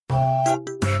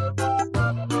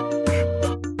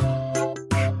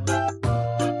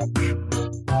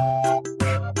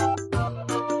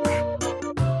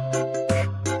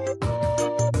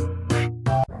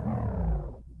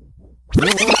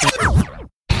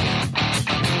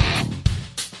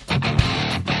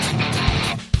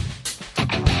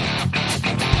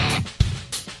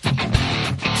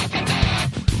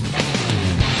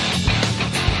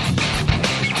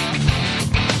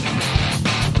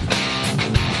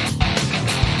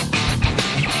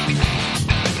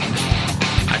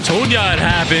Told y'all it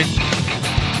happened.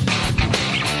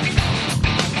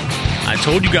 I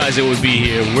told you guys it would be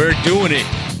here. We're doing it.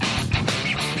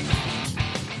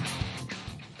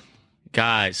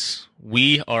 Guys,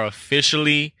 we are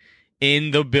officially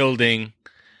in the building.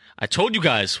 I told you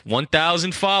guys,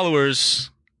 1,000 followers,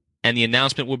 and the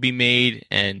announcement would be made,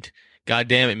 and god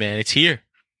damn it, man, it's here.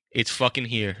 It's fucking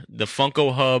here. The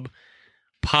Funko Hub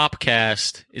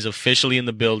Popcast is officially in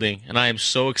the building, and I am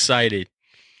so excited.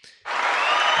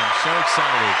 I'm so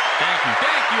excited. Thank you.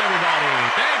 Thank you, everybody.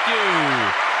 Thank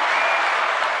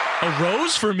you. A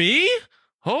rose for me?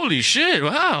 Holy shit.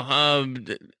 Wow.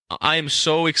 I am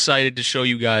so excited to show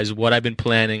you guys what I've been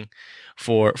planning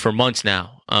for months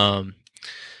now.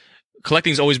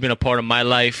 Collecting's always been a part of my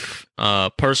life,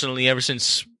 personally, ever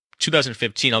since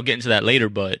 2015. I'll get into that later,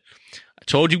 but I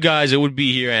told you guys it would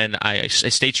be here, and I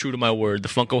stay true to my word. The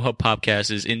Funko Hub Podcast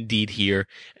is indeed here.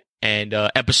 And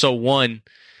episode 1...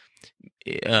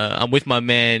 I'm with my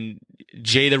man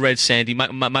Jay the Red Sandy,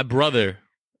 my brother,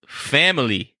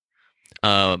 family,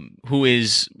 who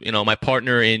is my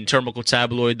partner in Turnbuckle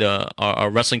Tabloid, our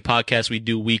wrestling podcast we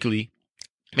do weekly.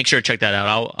 Make sure to check that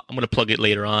out. I'm gonna plug it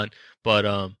later on. But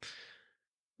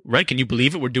Red, can you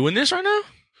believe it? We're doing this right now.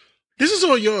 This is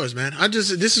all yours, man. This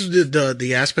is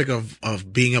the aspect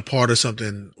of being a part of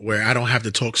something where I don't have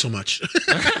to talk so much.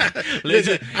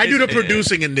 Listen, I do the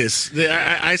producing in this.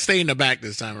 I stay in the back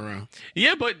this time around.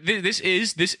 Yeah, but this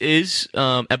is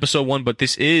episode 1, but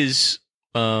this is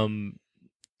this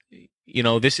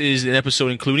is an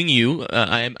episode including you. We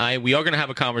are going to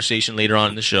have a conversation later on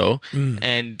in the show,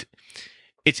 and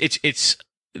it's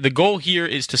the goal here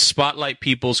is to spotlight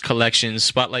people's collections,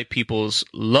 spotlight people's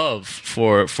love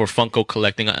for Funko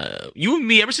collecting. You and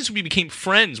me, ever since we became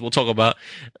friends, we'll talk about.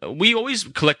 We always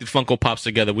collected Funko Pops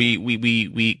together.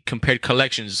 We compared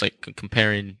collections, like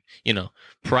comparing,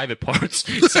 private parts.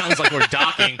 It sounds like we're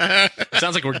docking. But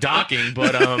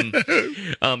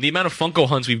the amount of Funko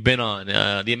hunts we've been on,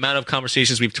 the amount of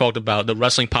conversations we've talked about, the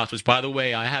wrestling pops. Which, by the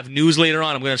way, I have news later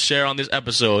on. I'm going to share on this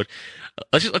episode.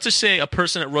 Let's just say a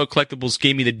person at Royal Collectibles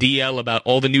gave me the DL about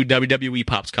all the new WWE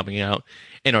pops coming out,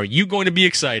 and are you going to be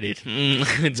excited?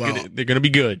 They're going to be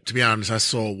good. To be honest, I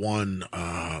saw one.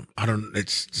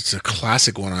 It's a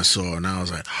classic one I saw, and I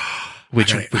was like,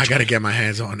 I got to get my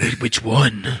hands on it. Which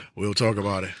one? We'll talk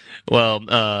about it.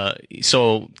 Well,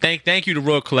 so thank you to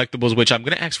Royal Collectibles, which I'm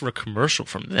going to ask for a commercial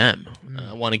from them.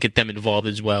 I want to get them involved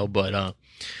as well, but I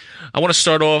want to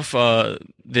start off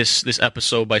this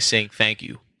episode by saying thank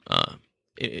you.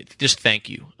 Just thank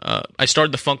you. I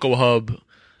started the Funko Hub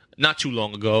not too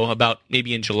long ago, about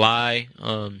maybe in July,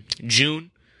 June,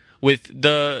 with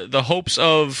the hopes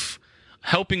of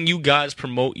helping you guys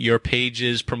promote your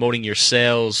pages, promoting your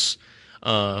sales,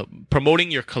 promoting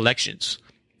your collections.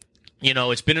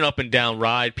 It's been an up and down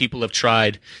ride. People have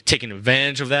tried taking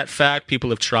advantage of that fact. People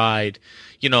have tried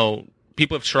using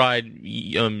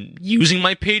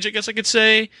my page, I guess I could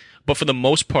say. But for the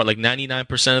most part, like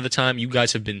 99% of the time, you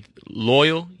guys have been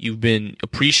loyal. You've been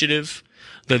appreciative.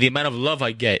 The amount of love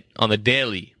I get on the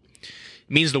daily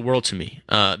means the world to me.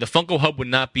 The Funko Hub would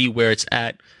not be where it's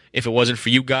at if it wasn't for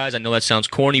you guys. I know that sounds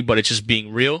corny, but it's just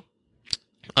being real.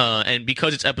 And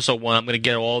because it's episode 1, I'm going to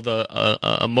get all the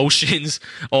emotions,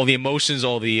 all the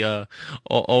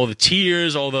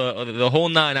tears, all the whole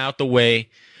nine out the way.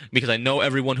 Because I know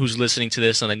everyone who's listening to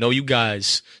this, and I know you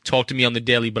guys talk to me on the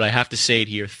daily, but I have to say it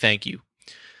here. Thank you.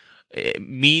 It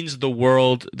means the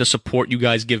world, the support you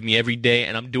guys give me every day,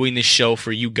 and I'm doing this show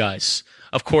for you guys.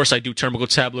 Of course, I do Turnbuckle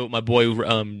Tabloid with my boy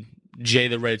Jay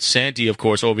the Red Santy, of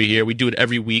course, over here. We do it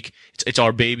every week. It's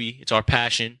our baby. It's our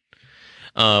passion.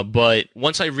 But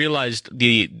once I realized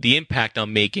the impact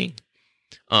I'm making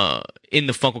in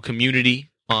the Funko community,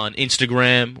 on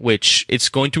Instagram, which it's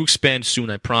going to expand soon,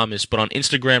 I promise. But on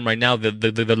Instagram right now,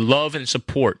 the love and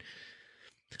support,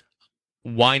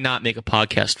 why not make a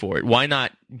podcast for it? Why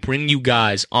not bring you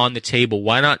guys on the table?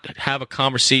 Why not have a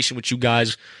conversation with you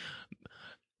guys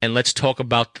and let's talk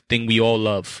about the thing we all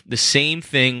love? The same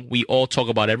thing we all talk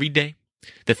about every day.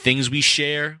 The things we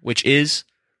share, which is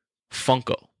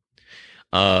Funko.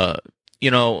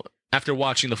 After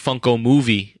watching the Funko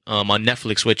movie on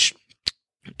Netflix, which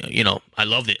I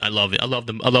loved it. I love it. I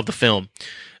love the film.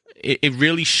 It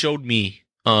really showed me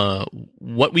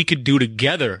what we could do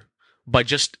together by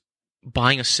just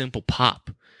buying a simple pop.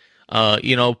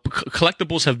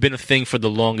 Collectibles have been a thing for the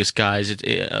longest, guys.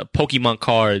 Pokemon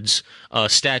cards,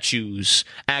 statues,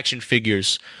 action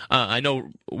figures. I know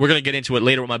we're gonna get into it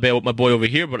later with my boy over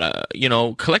here, but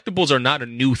collectibles are not a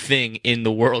new thing in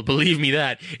the world. Believe me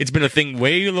that. It's been a thing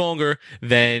way longer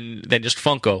than just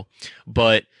Funko.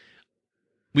 But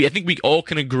I think we all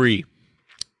can agree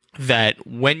that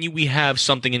when we have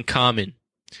something in common,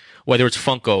 whether it's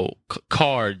Funko,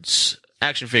 cards,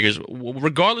 action figures,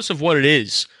 regardless of what it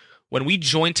is, when we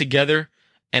join together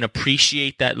and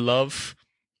appreciate that love,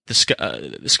 the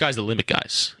sky's the limit,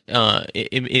 guys.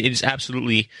 It is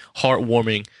absolutely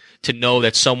heartwarming to know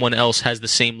that someone else has the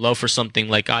same love for something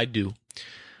like I do.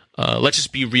 Let's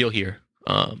just be real here.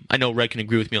 I know Red can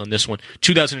agree with me on this one.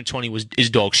 2020 is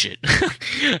dog shit.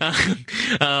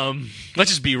 Let's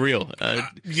just be real.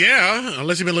 Yeah,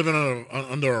 unless you've been living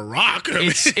under a rock.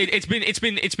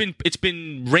 It's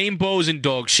been rainbows and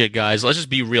dog shit, guys. Let's just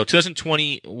be real.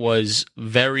 2020 was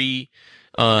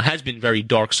has been very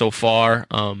dark so far.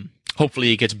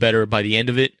 Hopefully it gets better by the end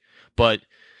of it. But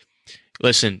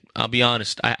listen, I'll be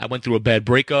honest. I went through a bad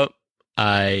breakup.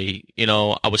 I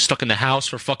was stuck in the house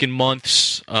for fucking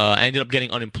months. I ended up getting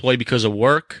unemployed because of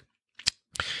work,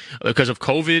 because of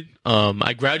COVID.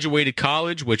 I graduated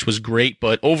college, which was great,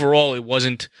 but overall it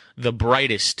wasn't the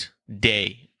brightest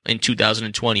day in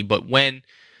 2020. But when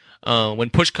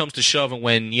push comes to shove and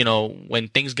when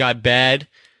things got bad,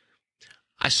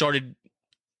 I started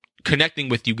connecting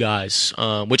with you guys,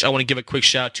 which I want to give a quick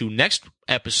shout out to next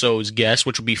episode's guest,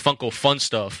 which will be Funko Fun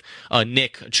Stuff.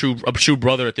 Nick, a true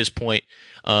brother at this point,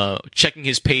 checking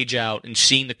his page out and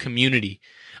seeing the community.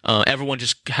 Everyone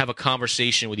just have a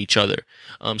conversation with each other,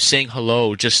 saying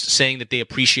hello, just saying that they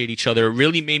appreciate each other. It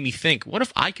really made me think, what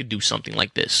if I could do something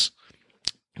like this?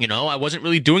 I wasn't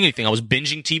really doing anything. I was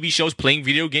binging TV shows, playing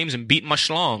video games, and beating my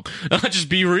schlong. Just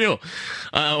be real.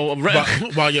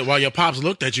 While your pops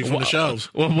looked at you from the shelves.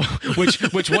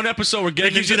 Which one episode we're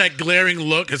getting? It gives you that glaring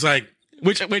look. It's like,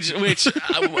 Which I'm going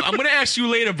to ask you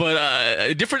later, but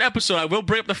a different episode, I will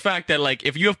bring up the fact that, like,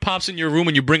 if you have pops in your room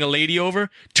and you bring a lady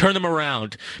over, turn them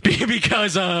around.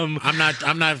 Because, I'm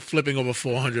not flipping over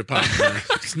 400 pops, man.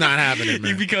 It's not happening,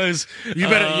 man. Because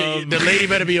the lady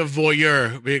better be a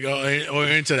voyeur or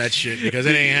into that shit, because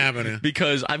it ain't happening.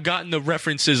 Because I've gotten the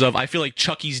references of, I feel like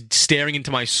Chucky's staring into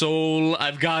my soul.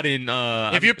 I've gotten,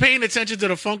 if you're paying attention to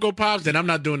the Funko Pops, then I'm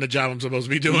not doing the job I'm supposed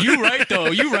to be doing. You right though.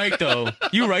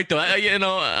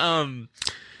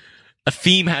 A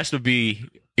theme has to be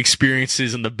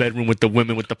experiences in the bedroom with the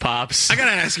women with the pops. I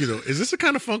gotta ask you though, is this the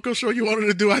kind of Funko show you wanted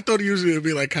to do? I thought usually it'd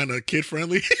be like kind of kid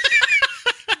friendly.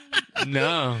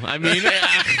 No, I mean,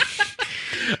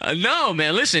 no,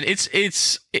 man. Listen,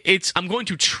 it's. I'm going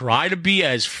to try to be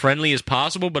as friendly as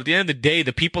possible, but at the end of the day,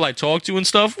 the people I talk to and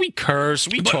stuff, we curse,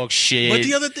 we talk shit. But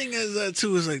the other thing is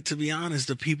too is like, to be honest,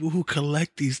 the people who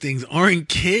collect these things aren't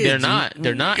kids. They're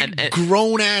not. And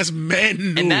grown ass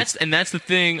men. And that's the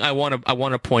thing I want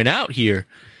to point out here.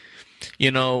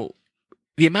 The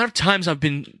amount of times I've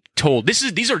been told,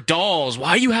 these are dolls.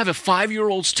 Why you have a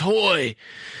 5-year-old's toy?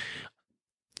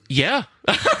 Yeah.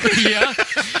 yeah,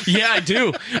 I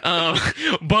do.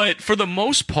 But for the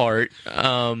most part,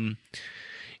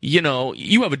 you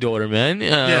have a daughter, man.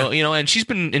 And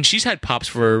she's had pops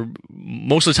for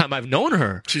most of the time I've known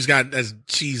her. She's got, I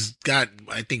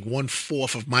think,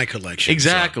 1/4 of my collection.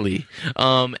 Exactly.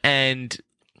 So. And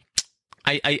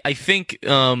I think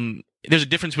there's a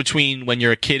difference between when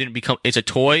you're a kid and it's a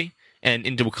toy and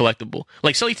into a collectible.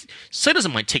 Like, Sully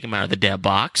doesn't mind taking him out of the damn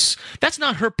box. That's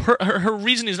not her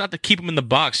reason is not to keep him in the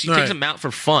box. She takes them out for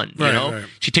fun, Right.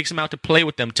 She takes them out to play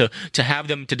with them, to have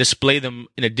them, to display them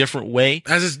in a different way.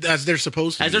 As they're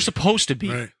supposed to be. As they're supposed to be.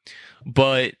 Right.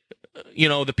 But,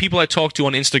 the people I talk to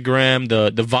on Instagram,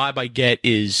 the vibe I get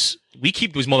is, we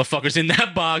keep those motherfuckers in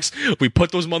that box. We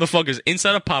put those motherfuckers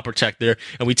inside a pop protector,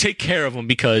 and we take care of them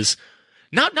because,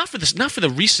 not for the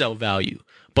resale value,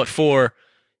 but for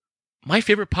my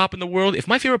favorite pop in the world. If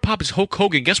my favorite pop is Hulk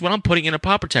Hogan, guess what I'm putting in a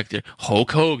pop protector?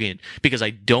 Hulk Hogan, because I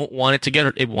don't want it to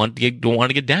don't want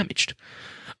to get damaged.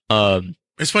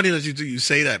 It's funny that you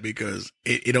say that, because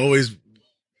it always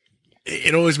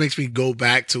makes me go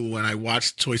back to when I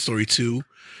watched Toy Story 2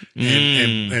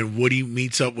 and Woody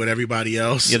meets up with everybody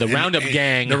else. Yeah, the Roundup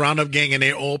gang. The Roundup gang, and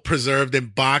they're all preserved in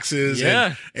boxes. Yeah.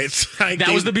 And it's like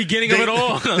that was the beginning of it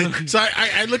all. So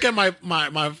I look at my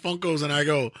Funkos and I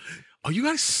go, are you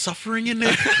guys suffering in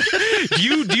there? Do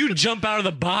you jump out of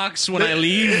the box when I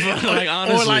leave? Like,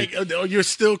 honestly. Or you're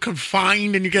still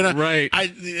confined and you get right.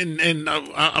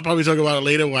 I'll probably talk about it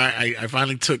later where I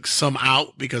finally took some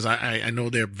out because I know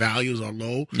their values are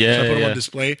low. Yeah. So I put them on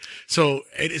display. So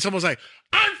it's almost like,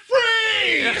 I'm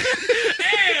free!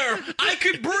 Air! I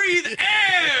could breathe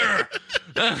air!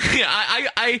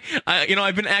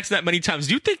 I've been asked that many times.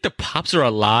 Do you think the Pops are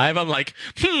alive? I'm like,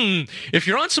 if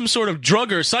you're on some sort of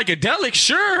drug or psychedelic,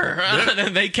 sure,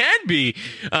 they can be.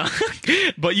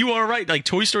 But you are right. Like,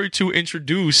 Toy Story 2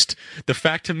 introduced the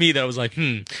fact to me that I was like,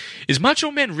 is Macho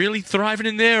Man really thriving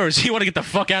in there, or does he want to get the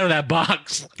fuck out of that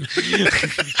box?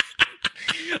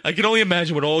 I can only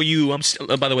imagine what all you.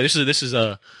 By the way, this is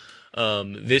a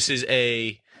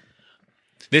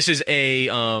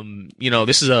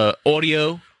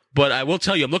audio, but I will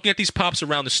tell you, I'm looking at these Pops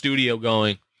around the studio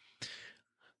going,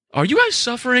 are you guys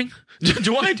suffering?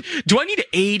 Do I need to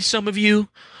aid some of you?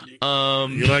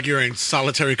 You're like you're in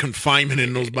solitary confinement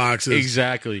in those boxes.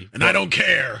 Exactly. And I don't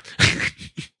care.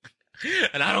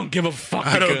 And I don't give a fuck.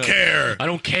 I don't care. I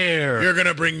don't care. You're going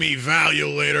to bring me value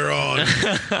later on.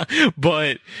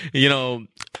 But,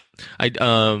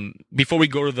 before we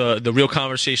go to the real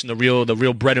conversation, the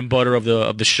real bread and butter of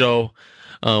the show,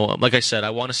 like I said,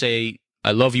 I want to say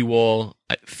I love you all.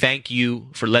 Thank you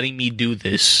for letting me do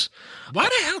this. Why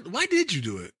did you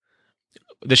do it?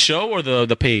 The show or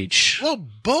the page? Well,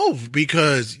 both,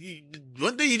 because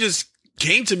one day you just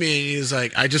came to me and he was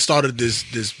like, I just started this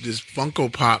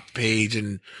Funko Pop page,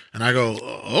 and I go,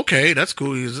 okay, that's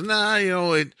cool. He goes, nah,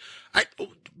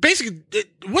 basically,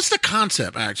 what's the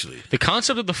concept, actually? The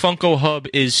concept of the Funko Hub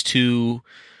is to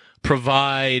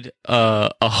provide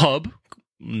a hub,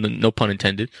 no pun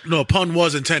intended. No, pun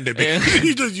was intended.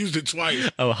 You just used it twice.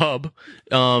 A hub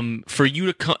for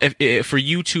you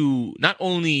to not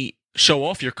only show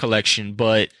off your collection,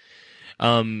 but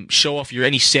show off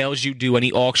any sales you do,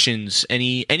 any auctions,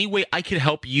 any way I could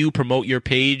help you promote your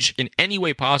page in any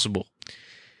way possible.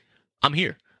 I'm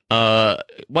here.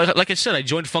 Like I said, I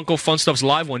joined Funko Fun Stuff's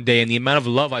live one day, and the amount of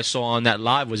love I saw on that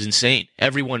live was insane.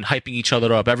 Everyone hyping each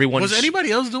other up. Was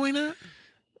anybody else doing that?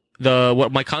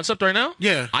 My concept right now?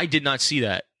 Yeah. I did not see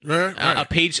that. Right. A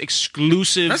page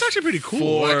exclusive. That's actually pretty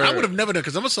cool. I would have never done,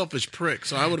 because I'm a selfish prick,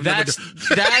 so I would have never done.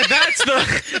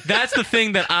 That's the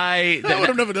thing that I would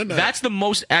have never done that. That's the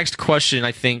most asked question,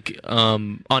 I think,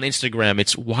 on Instagram.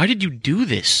 It's, why did you do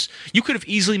this? You could have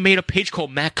easily made a page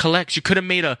called Matt Collects. You could have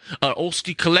made a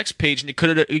Olsky Collects page, and it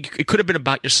could have been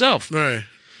about yourself. Right.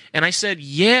 And I said,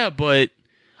 yeah, but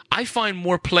I find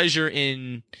more pleasure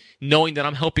in knowing that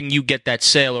I'm helping you get that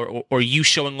sale, or you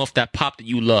showing off that pop that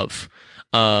you love.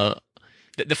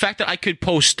 The fact that I could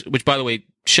post, which, by the way,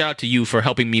 shout out to you for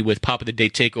helping me with Pop of the Day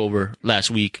Takeover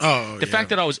last week. The fact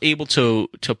that I was able to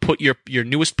put your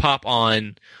newest pop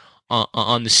on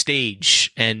the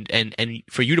stage, and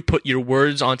for you to put your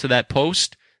words onto that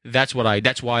post, that's why I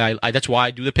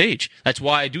do the page. That's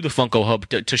why I do the Funko Hub,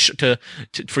 to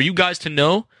for you guys to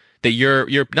know that your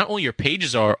not only your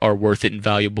pages are worth it and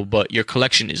valuable, but your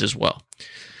collection is as well.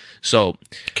 So,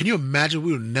 can you imagine?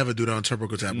 We would never do that on Turbo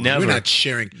Tap. Never. We're not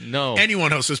sharing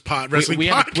anyone else's wrestling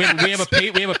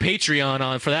podcast. We have a Patreon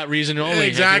on for that reason only.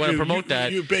 Exactly. If you want to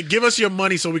promote that. Give us your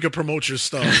money so we can promote your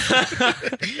stuff.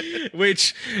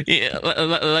 Which,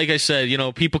 like I said,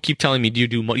 people keep telling me, do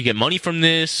you get money from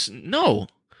this? No.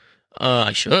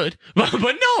 I should, but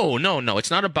no.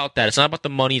 It's not about that. It's not about the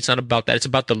money. It's not about that. It's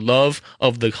about the love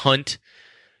of the hunt.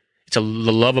 It's a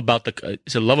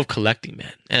love of collecting,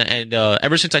 man. And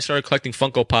ever since I started collecting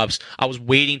Funko Pops, I was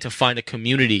waiting to find a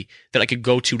community that I could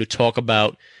go to talk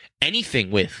about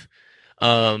anything with.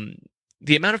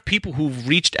 The amount of people who've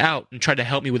reached out and tried to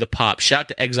help me with a pop. Shout out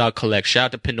to Exile Collect. Shout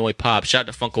out to Pinoy Pop. Shout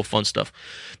out to Funko Fun Stuff.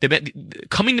 They've been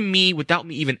coming to me without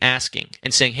me even asking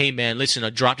and saying, hey, man, listen, a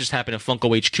drop just happened at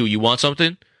Funko HQ. You want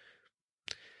something?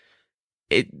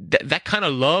 That kind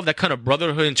of love, that kind of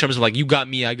brotherhood in terms of like, you got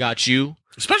me, I got you.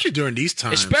 Especially during these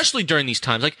times.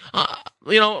 Like,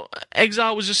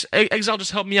 Exile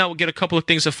just helped me out, get a couple of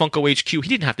things at Funko HQ. He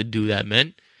didn't have to do that,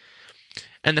 man.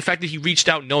 And the fact that he reached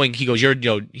out knowing, he goes,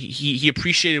 he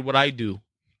appreciated what I do.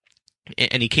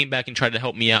 And he came back and tried to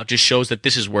help me out, just shows that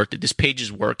this is worth it. This page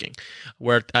is working.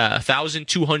 We're at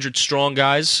 1,200 strong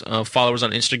guys, followers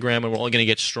on Instagram, and we're only going to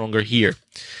get stronger here.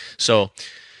 So,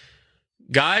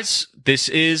 guys, this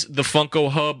is the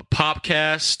Funko Hub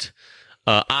Popcast.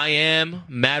 I am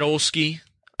Matt Olsky.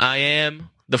 I am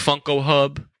the Funko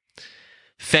Hub.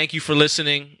 Thank you for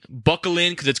listening. Buckle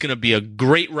in, because it's going to be a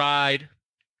great ride.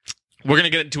 We're going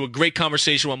to get into a great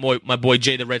conversation with my boy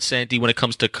Jay the Red Santy when it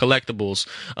comes to collectibles.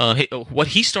 What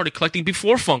he started collecting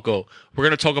before Funko. We're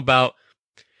going to talk about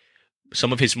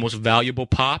some of his most valuable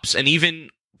pops, and even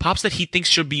pops that he thinks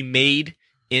should be made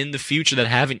in the future that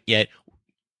haven't yet.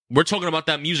 We're talking about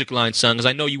that music line, son, because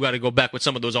I know you got to go back with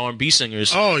some of those R&B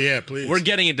singers. Oh, yeah, please. We're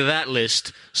getting into that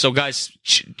list. So, guys,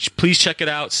 please check it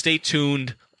out. Stay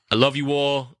tuned. I love you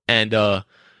all, and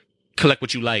collect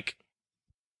what you like.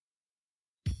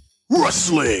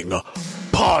 Wrestling,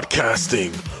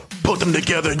 podcasting. Put them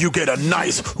together and you get a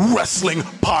nice wrestling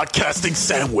podcasting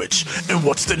sandwich. And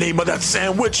what's the name of that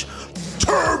sandwich?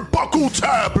 Turnbuckle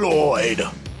Tabloid.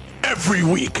 Every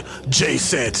week, Jay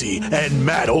Santee and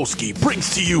Matt Olskey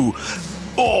brings to you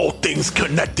all things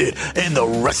connected in the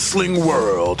wrestling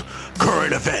world.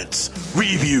 Current events,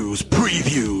 reviews,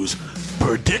 previews,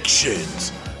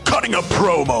 predictions, cutting a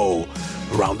promo,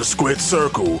 around the squared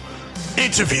circle,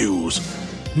 interviews,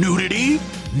 nudity,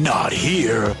 not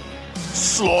here,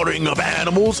 slaughtering of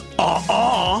animals,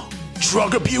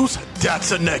 drug abuse,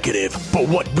 that's a negative. But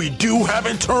what we do have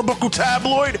in Turnbuckle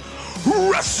Tabloid,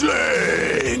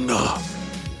 wrestling! I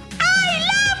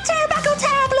love Turnbuckle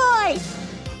Tabloid!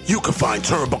 You can find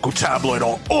Turnbuckle Tabloid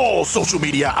on all social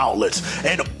media outlets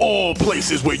and all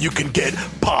places where you can get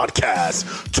podcasts.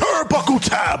 Turnbuckle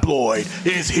Tabloid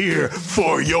is here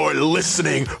for your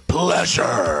listening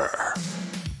pleasure.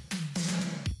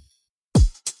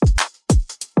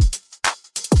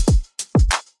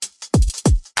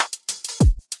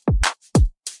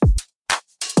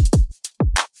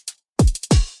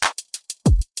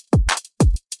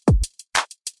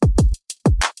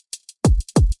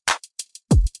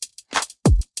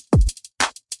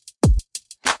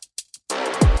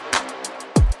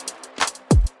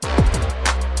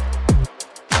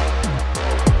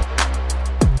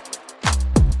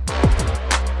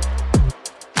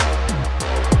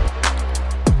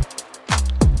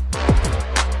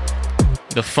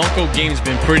 The Funko game's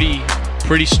been pretty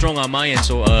strong on my end.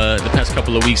 So the past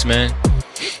couple of weeks, man,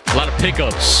 a lot of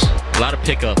pickups. I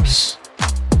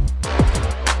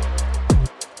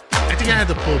think I had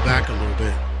to pull back a little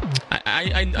bit.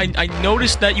 I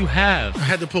noticed that you have. I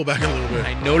had to pull back a little bit.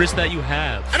 I noticed that you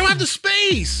have. I don't have the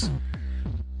space.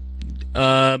 Yeah.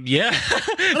 I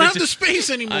don't have the space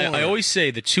anymore. I always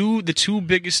say the two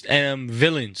biggest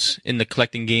villains in the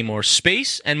collecting game are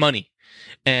space and money.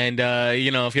 And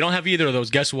if you don't have either of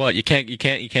those, guess what? You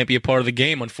can't be a part of the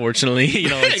game, unfortunately.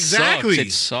 It Exactly. Sucks.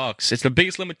 It sucks. It's the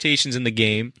biggest limitations in the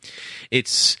game.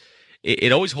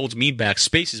 It always holds me back.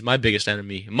 Space is my biggest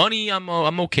enemy. Money,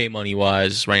 I'm okay money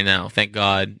wise right now. Thank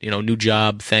God. New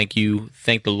job. Thank you.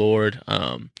 Thank the Lord.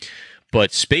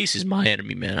 But space is my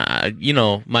enemy, man.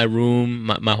 My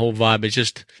room, my whole vibe is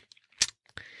just,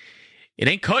 it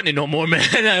ain't cutting it no more, man.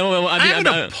 I have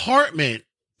an apartment.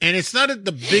 And it's not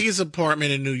the biggest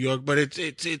apartment in New York, but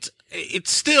it's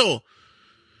still,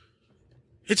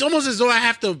 it's almost as though I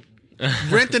have to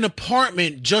rent an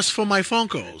apartment just for my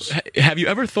Funkos. Have you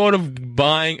ever thought of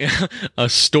buying a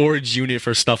storage unit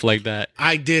for stuff like that?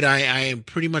 I did. I am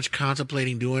pretty much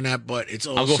contemplating doing that, but it's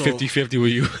also, I'll go 50-50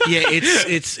 with you. Yeah,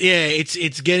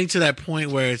 it's getting to that point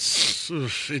where it's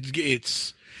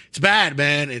bad,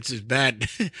 man. It's bad.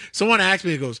 Someone asked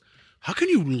me, it goes, how can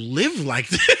you live like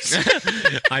this?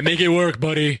 I make it work,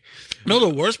 buddy. No, the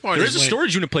worst part is there's a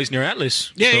storage unit place near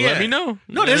Atlas. Yeah, so yeah. Let me know.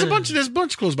 No, there's a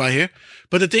bunch close by here.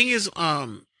 But the thing is,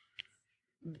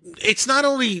 it's not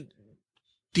only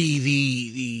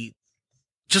the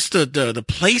just the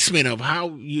placement of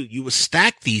how you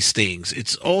stack these things.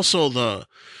 It's also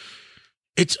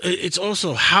it's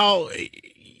also how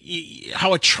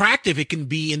attractive it can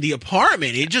be in the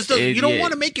apartment. It just you don't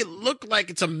want to make it look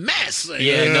like it's a mess.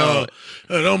 No,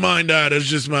 I don't mind that. It's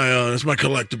just it's my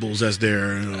collectibles that's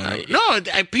there.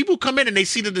 People come in and they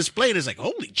see the display and it's like,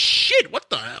 holy shit, what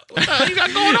the hell you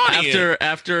got going on here?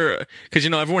 After, because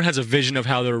everyone has a vision of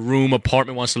how their room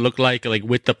apartment wants to look like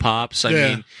with the pops. I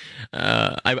mean,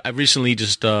 I recently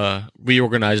just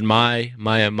reorganized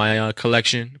my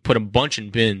collection, put a bunch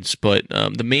in bins, but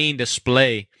the main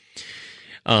display.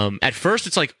 At first,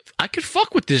 it's like, I could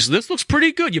fuck with this. This looks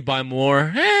pretty good. You buy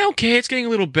more. Okay, it's getting a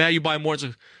little bad. You buy more. It's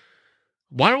like,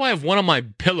 why do I have one on my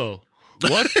pillow?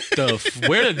 What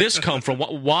where did this come from?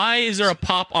 Why is there a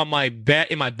pop on my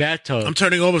in my bathtub? I'm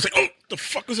turning over. It's like, oh, the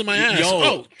fuck was in my ass?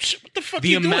 Oh, shit, what the fuck are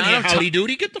you doing here, Howdy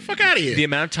Doody? Get the fuck out of here. The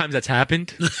amount of times that's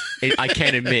happened, I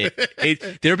can't admit.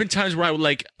 There have been times where I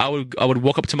would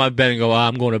walk up to my bed and go,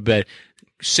 I'm going to bed.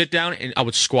 Sit down and I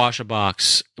would squash a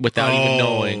box without even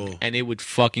knowing, and it would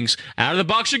fucking out of the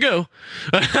box you go.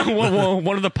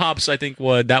 one of the pops I think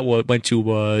went to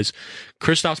was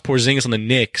Kristaps Porzingis on the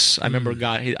Knicks. I remember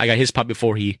I got his pop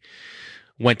before he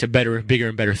went to bigger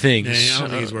and better things. Yeah, I don't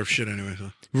think he's worth shit anyway.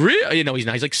 So. Really? You know, he's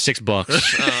not. He's like $6.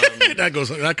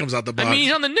 That comes out the box. I mean,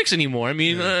 he's on the Knicks anymore. I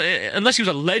mean, unless he was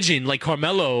a legend like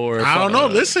Carmelo or I don't know.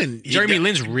 Listen, Jeremy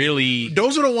Lin's really.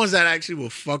 Those are the ones that actually will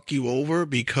fuck you over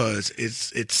because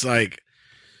it's like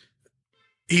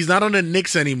he's not on the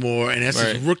Knicks anymore, and that's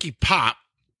his rookie pop.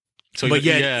 So, but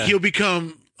yet he'll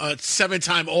become a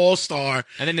 7-time All-Star,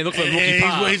 and then they look for a rookie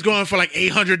pop. He's going for like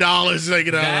 $800. Like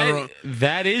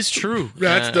that is true.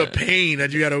 That's the pain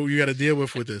that you gotta deal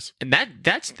with this. And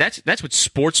that's with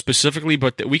sports specifically.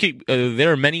 But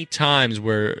there are many times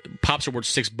where pops are worth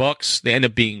 $6. They end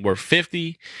up being worth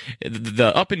 50.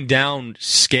 The up and down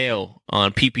scale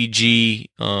on PPG,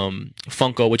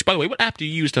 Funko. Which, by the way, what app do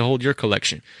you use to hold your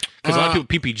collection? Because a lot of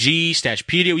people, PPG,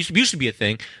 Stashpedia, used to be a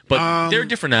thing, but there are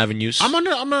different avenues. I'm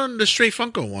on the straight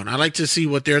Funko one. I like to see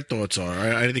what their thoughts are.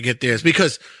 I need to get theirs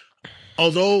because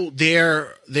although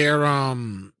their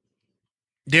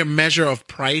measure of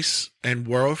price and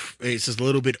worth is a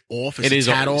little bit off. It is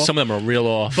off. Some of them are real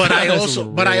off. But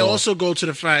I also go to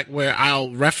the fact where I'll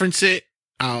reference it,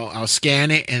 I'll scan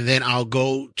it, and then I'll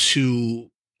go to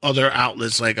other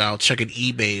outlets like I'll check an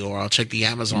eBay or I'll check the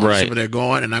Amazon, see where they're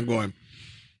going, and I'm going.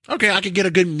 Okay, I could get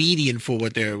a good median for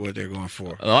what they're going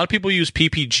for. A lot of people use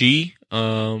PPG,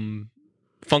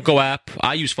 Funko app.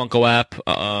 I use Funko app,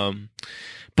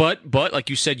 but like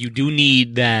you said, you do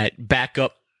need that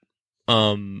backup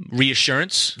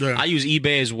reassurance. Yeah. I use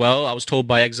eBay as well. I was told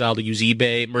by Exile to use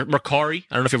eBay. Mercari.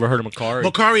 I don't know if you've ever heard of Mercari.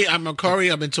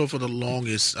 Mercari. I've been told for the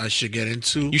longest I should get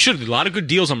into. You should. A lot of good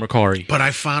deals on Mercari. But I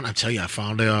found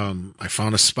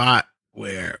a spot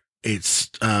where it's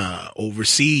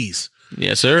overseas.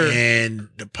 Yes, sir. And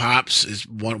the pops is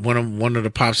one of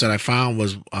the pops that I found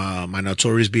was my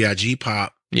Notorious B.I.G.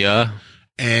 pop. Yeah.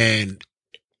 And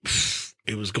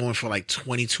it was going for like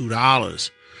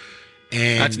 $22.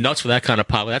 And that's nuts for that kind of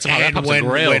pop. That pop's a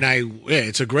grail.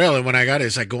 It's a grail. And when I got it,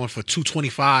 it's like going for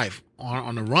 $225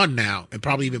 on the run now, and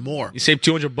probably even more. You saved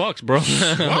 $200, bro.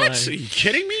 What? Are you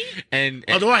kidding me? And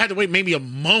although I had to wait maybe a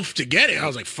month to get it, I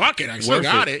was like, "Fuck it, I still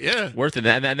got it." Yeah, worth it.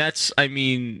 And that's, I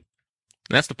mean,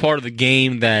 that's the part of the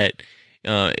game that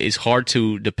is hard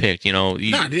to depict. You know,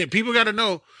 people got to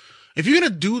know if you're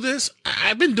gonna do this.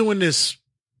 I've been doing this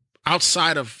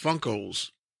outside of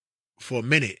Funkos for a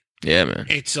minute. Yeah, man.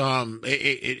 It's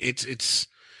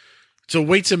so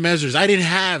weights and measures. I didn't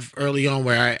have early on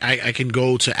where I can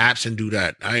go to apps and do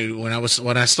that.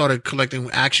 When I started collecting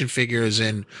action figures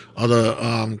and other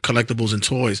collectibles and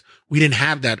toys, we didn't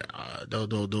have that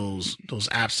those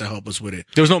apps to help us with it.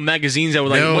 There was no magazines that were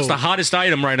like, what's the hottest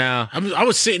item right now? I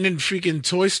was sitting in freaking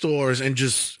toy stores and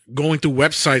just going through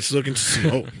websites looking to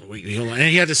see. Oh, wait, hold on. And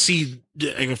he had to see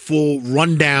like a full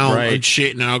rundown and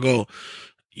shit, and I'll go.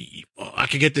 I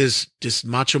could get this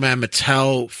Macho Man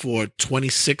Mattel for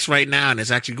 26 right now, and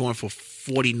it's actually going for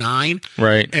 49.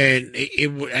 Right, and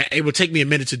it would take me a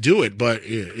minute to do it, but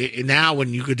now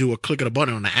when you could do a click of the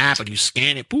button on the app and you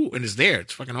scan it, poof, and it's there.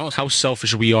 It's fucking awesome. How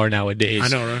selfish we are nowadays. I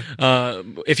know, right?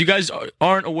 If you guys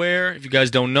aren't aware, if you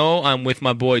guys don't know, I'm with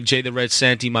my boy Jay the Red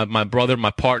Santy, my brother,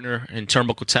 my partner in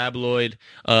Turnbuckle Tabloid,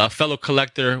 a fellow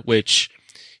collector, which.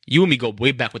 You and me go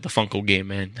way back with the Funko game,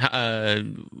 man.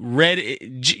 Red,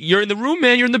 you're in the room,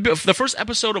 man. You're in the first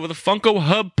episode of the Funko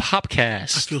Hub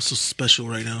Popcast. I feel so special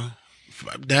right now.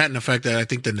 That and the fact that I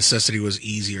think the necessity was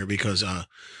easier because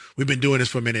we've been doing this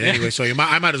for a minute anyway. So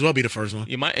I might as well be the first one.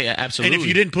 You might, absolutely. And if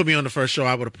you didn't put me on the first show,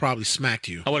 I would have probably smacked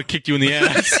you. I would have kicked you in the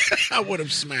ass. I would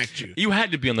have smacked you. You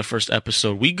had to be on the first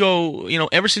episode. We go,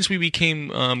 ever since we became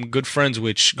good friends,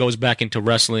 which goes back into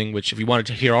wrestling. Which, if you wanted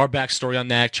to hear our backstory on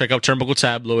that, check out Turnbuckle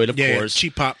Tabloid, of course.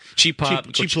 Cheap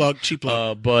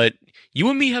plug. But you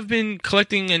and me have been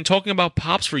collecting and talking about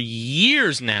pops for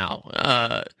years now.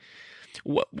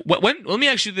 Let me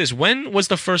ask you this. When was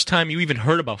the first time you even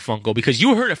heard about Funko? Because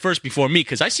you heard it first before me,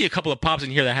 because I see a couple of pops in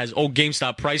here that has old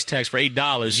GameStop price tags for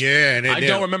 $8. Yeah. And I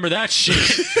don't remember that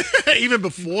shit. Even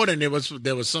before then, there was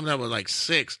some that was like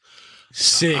 $6.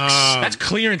 That's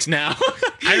clearance now.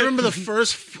 I remember the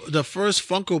first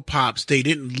Funko Pops. They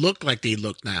didn't look like they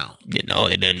look now. They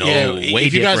didn't know. Yeah, way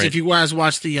different. If you guys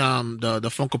watch the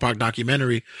Funko Pop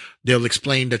documentary, they'll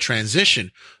explain the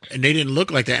transition, and they didn't look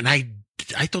like that. And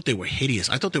I thought they were hideous.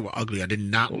 I thought they were ugly. I did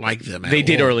not like them. They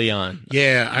did early on.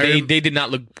 Yeah, they did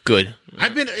not look good.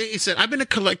 I've been a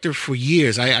collector for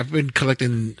years. I've been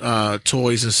collecting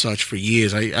toys and such for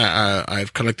years.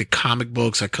 I've collected comic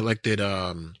books. I collected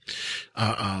little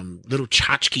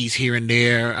tchotchkes here and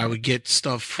there. I would get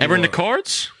stuff. Ever into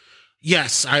cards?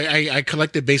 Yes, I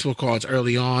collected baseball cards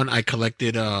early on. I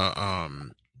collected I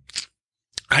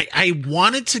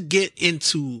wanted to get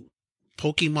into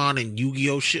Pokemon and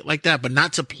Yu-Gi-Oh shit like that, but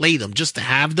not to play them, just to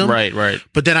have them. Right.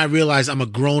 But then I realized I'm a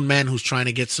grown man who's trying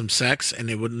to get some sex, and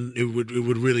it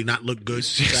would really not look good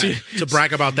to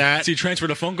brag about that. So you transfer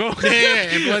to Funko?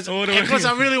 Yeah, and plus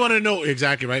I really want to know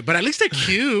exactly right. But at least they're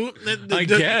cute. I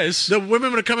guess the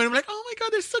women would come in and be like, "Oh my god,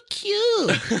 they're so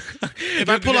cute." If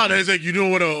I pull out, it's like, you know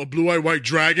what a blue-eyed white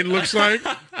dragon looks like?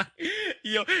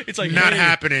 Yo, it's like not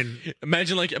happening.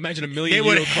 Imagine a million. They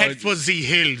would head for the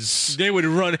hills. They would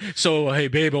run. So hey,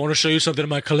 babe, I want to show you something in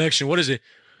my collection. What is it?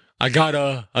 I got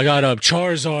a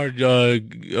Charizard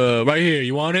right here.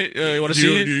 You want it? You want to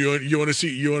see it? You want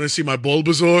to see my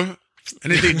Bulbasaur?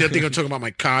 And they think I'm talking about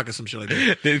my cock or some shit like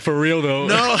that. For real though.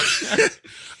 No,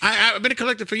 I've been a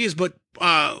collector for years, but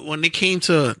when it came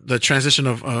to the transition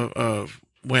of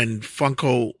when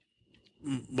Funko,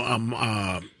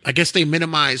 I guess they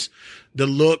minimized the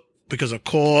look because of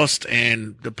cost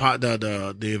and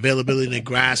the availability and the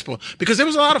grasp. Because there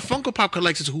was a lot of Funko Pop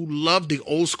collectors who loved the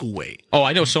old school way. Oh,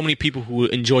 I know so many people who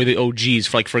enjoy the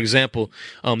OGs. Like, for example,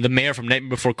 the Mayor from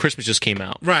Nightmare Before Christmas just came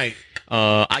out. Right.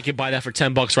 I could buy that for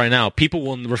 $10 right now. People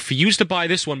will refuse to buy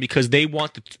this one because they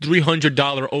want the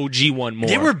 $300 OG one more.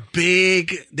 They were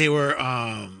big. They were,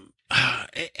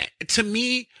 to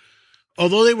me,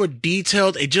 although they were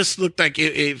detailed, it just looked like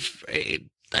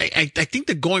I think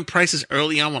the going prices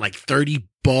early on were like $30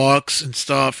 and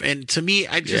stuff. And to me,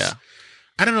 I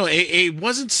don't know. It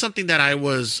wasn't something that I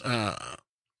was,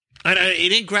 it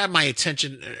didn't grab my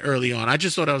attention early on. I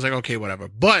just thought I was like, okay, whatever.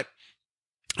 But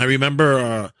I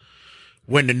remember,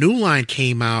 when the new line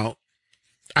came out,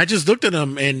 I just looked at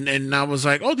them and I was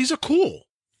like, oh, these are cool.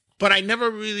 But I never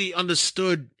really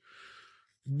understood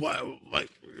what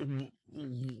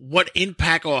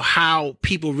impact or how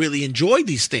people really enjoyed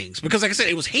these things. Because like I said,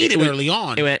 it was hated early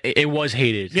on. It was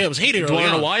hated. Yeah, it was hated early on. I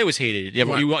don't know why it was hated. Yeah,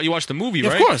 right. You watched the movie,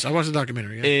 right? Of course. I watched the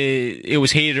documentary. Yeah. It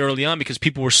was hated early on because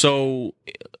people were so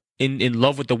in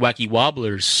love with the Wacky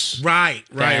Wobblers. Right.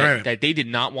 That they did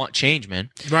not want change, man.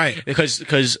 Right.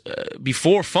 Because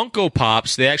before Funko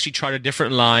Pops, they actually tried a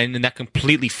different line, and that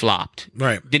completely flopped.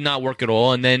 Right. Did not work at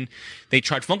all. And then they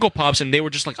tried Funko Pops, and they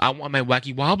were just like, I want my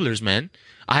Wacky Wobblers, man.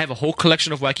 I have a whole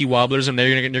collection of Wacky Wobblers, and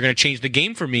they're gonna change the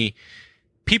game for me.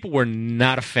 People were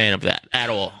not a fan of that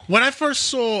at all. When I first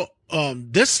saw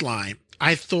this line,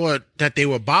 I thought that they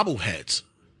were bobbleheads.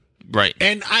 Right.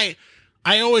 And I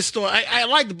always thought I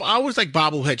always like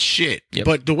bobblehead shit. Yep.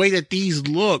 But the way that these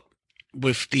look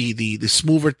with the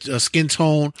smoother skin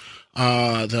tone,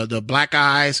 the black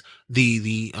eyes,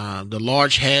 the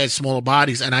large heads, smaller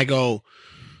bodies, and I go,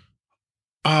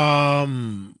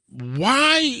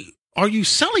 why are you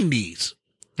selling these?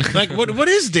 Like, what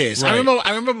is this? Right.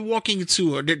 I remember walking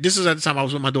into, this is at the time I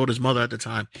was with my daughter's mother at the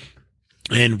time.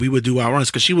 And we would do our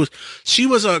runs because she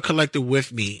was a collector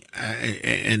with me,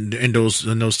 in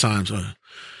those times.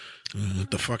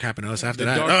 What the fuck happened to us after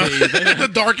that? The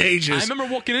dark ages. I remember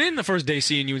walking in the first day,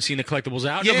 seeing you and seeing the collectibles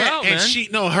out and yeah, about, and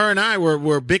man. her and I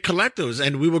were big collectors,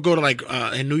 and we would go to like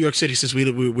in New York City, since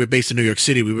we're based in New York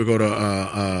City. We would go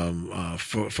to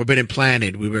Forbidden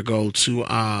Planet. We would go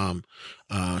to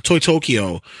Toy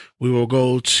Tokyo. We will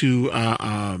go to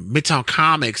Midtown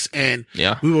Comics, and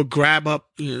we will grab up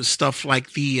stuff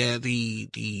like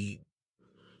the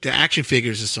action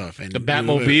figures and stuff, and the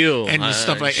Batmobile and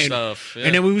stuff like stuff.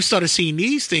 And then we started seeing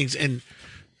these things, and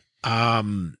I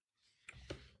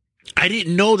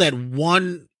didn't know that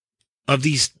one of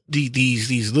these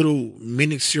little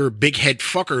miniature big head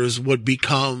fuckers would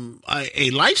become a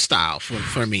lifestyle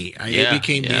for me. It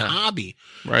became the hobby.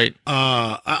 Right.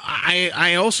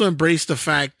 I also embraced the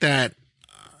fact that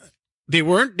they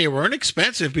weren't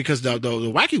expensive, because the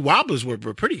Wacky Wobblers were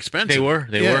pretty expensive. They were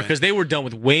because they were done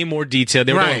with way more detail.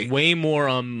 They were done with way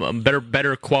more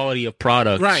better quality of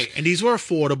product. Right, and these were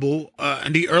affordable.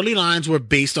 And the early lines were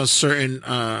based on certain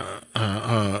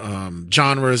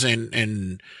genres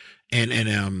and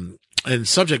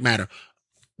subject matter.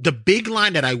 The big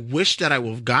line that I wish that I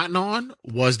would have gotten on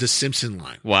was the Simpson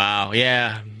line. Wow,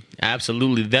 yeah,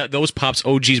 absolutely. Those Pops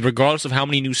OGs, regardless of how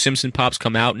many new Simpson Pops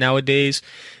come out nowadays,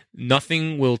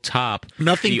 nothing will top.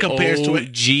 Nothing compares to it.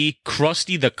 OG,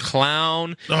 Krusty the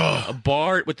Clown,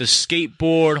 Bart with the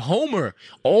skateboard, Homer.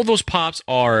 All those Pops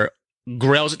are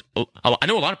grails. I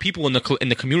know a lot of people in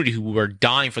the community who are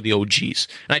dying for the OGs,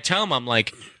 and I tell them, I'm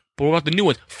like, but what about the new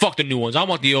ones? Fuck the new ones. I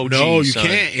want the OGs. No, you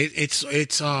can't. It's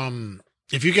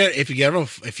if you get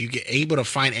able to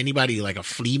find anybody like a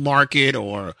flea market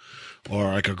or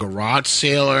like a garage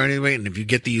sale or anything, and if you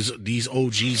get these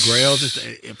OG grails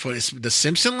for the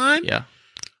Simpson line,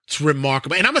 it's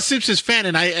remarkable. And I'm a Simpsons fan,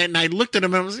 and I looked at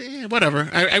them and I was whatever.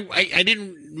 I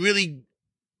didn't really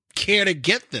care to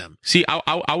get them. See,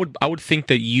 I would think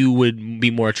that you would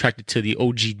be more attracted to the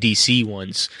OG DC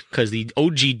ones because the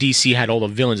OG DC had all the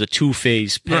villains: the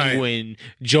Two-Face, Penguin,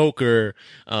 Joker,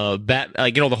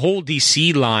 the whole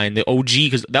DC line, the OG.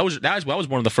 Because that was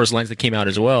one of the first lines that came out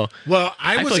as well. Well,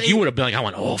 I feel like you would have been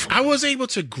like, I was able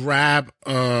to grab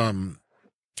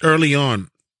early on.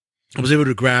 I was able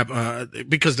to grab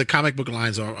because the comic book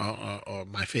lines are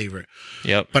my favorite.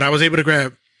 Yep. But I was able to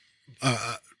grab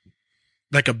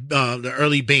the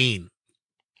early Bane.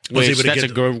 That's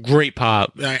a great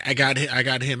pop. I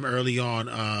got him early on.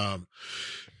 A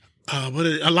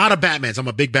lot of Batmans. I'm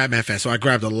a big Batman fan, so I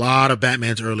grabbed a lot of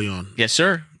Batmans early on. Yes,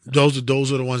 sir. Those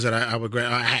are the ones that I would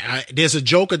grab. There's a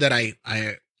Joker that I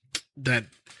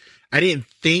didn't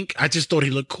think. I just thought he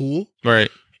looked cool, right?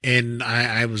 And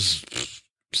I was.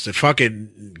 So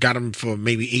fucking got him for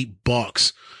maybe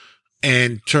 $8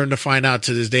 and turned to find out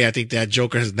to this day, I think that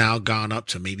Joker has now gone up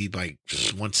to maybe like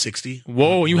 160.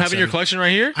 Whoa, you have in your collection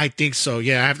right here? I think so.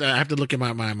 Yeah. I have to look at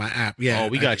my app. Yeah. Oh,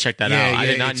 we got to check that out. I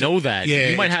did not know that. Yeah.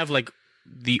 You might have like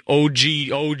the OG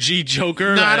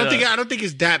Joker. No, I don't think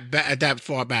it's that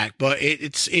far back, but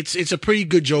it's a pretty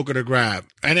good Joker to grab.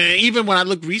 And even when I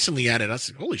looked recently at it, I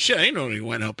said, holy shit, I didn't know he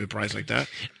went up in price like that.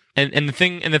 And the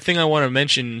thing I want to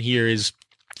mention here is,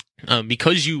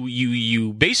 because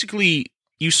you basically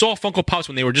you saw Funko Pops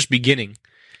when they were just beginning.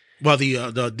 Well,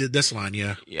 this line,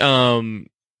 yeah.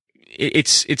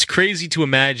 It's crazy to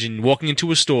imagine walking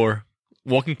into a store,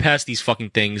 walking past these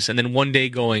fucking things, and then one day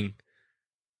going,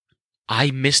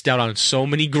 I missed out on so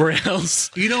many grails,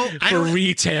 for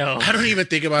retail. I don't even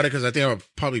think about it because I think I would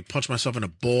probably punch myself in the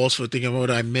balls for thinking about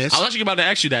what I missed. I was actually about to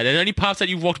ask you that. Are there any pops that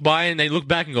you've walked by and they look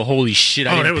back and go, "Holy shit,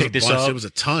 I didn't pick this up"? There was a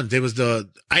ton. There was and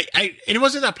it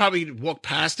wasn't that I probably walked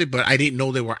past it, but I didn't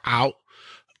know they were out.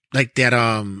 Like that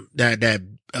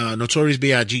Notorious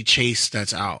B.I.G. Chase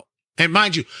that's out. And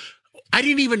mind you, I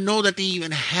didn't even know that they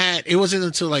even had. It wasn't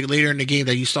until like later in the game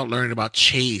that you start learning about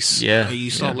Chase. Yeah, you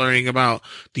start learning about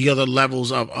the other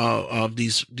levels of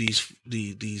these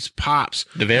pops.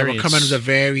 The variants, coming the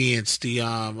variants. The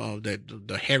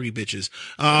hairy bitches.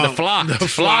 The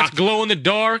flocks glow in the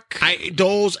dark. I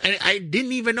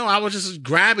didn't even know. I was just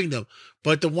grabbing them.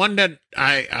 But the one that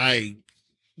I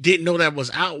didn't know that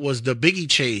was out was the Biggie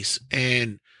Chase,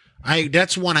 and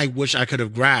that's one I wish I could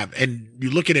have grabbed. And you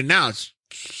look at it now, it's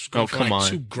come on,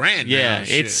 $2,000. Yeah,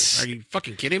 are you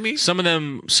fucking kidding me? Some of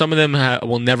them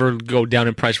will never go down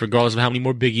in price, regardless of how many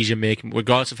more biggies you make,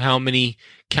 regardless of how many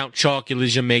Count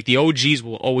Chocula's you make. The OGs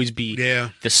will always be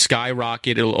the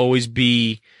skyrocket. It'll always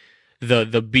be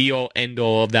the be all end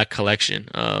all of that collection.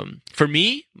 For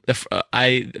me,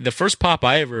 the first pop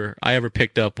I ever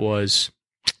picked up was.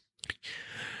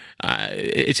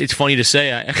 It's funny to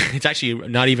say. It's actually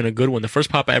not even a good one. The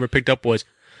first pop I ever picked up was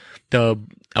I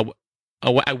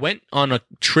went on a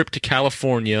trip to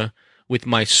California with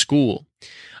my school.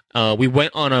 We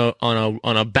went on a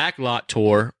backlot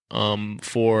tour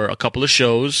for a couple of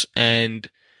shows, and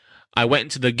I went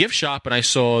into the gift shop and I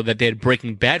saw that they had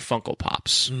Breaking Bad Funko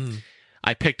Pops.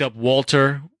 I picked up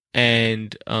Walter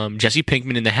and Jesse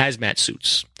Pinkman in the hazmat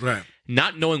suits. Right.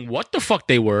 Not knowing what the fuck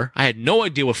they were. I had no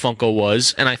idea what Funko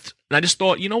was, and I just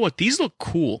thought, you know what, these look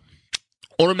cool.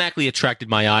 Automatically attracted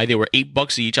my eye. They were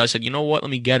 $8 each. I said, you know what, let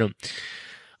me get them.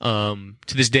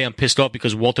 To this day, I'm pissed off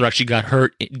because Walter actually got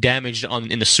damaged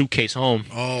in the suitcase home.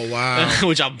 Oh wow!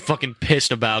 Which I'm fucking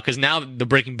pissed about because now the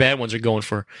Breaking Bad ones are going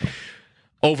for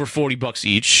over $40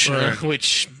 each, right.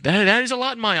 Which that is a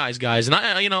lot in my eyes, guys. And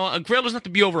a grail doesn't have to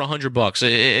be over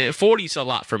 $100. 40 is a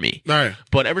lot for me. Right.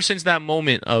 But ever since that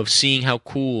moment of seeing how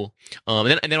cool,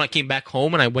 and then I came back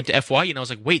home and I went to FY and I was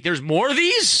like, wait, there's more of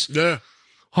these? Yeah.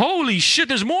 Holy shit,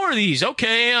 there's more of these.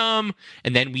 Okay. And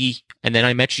then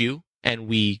I met you. And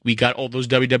we got all those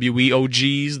WWE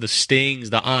OGs, the Stings,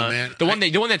 the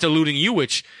one that's eluding you,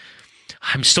 which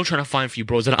I'm still trying to find for you,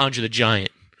 bro. Is that Andre the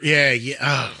Giant? Yeah.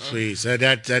 Oh, please.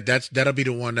 That'll be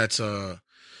the one that's I'll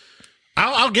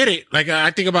get it. Like I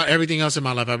think about everything else in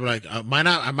my life. I'll be like, I might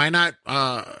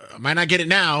not get it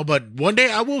now, but one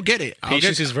day I will get it.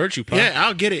 Patience is virtue, pal. Yeah,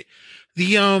 I'll get it.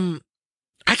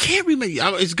 I can't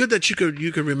remember. It's good that you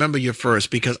could remember your first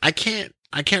because I can't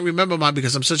remember mine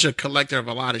because I'm such a collector of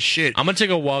a lot of shit. I'm gonna take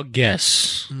a wild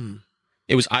guess.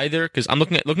 It was either because I'm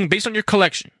looking based on your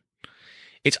collection.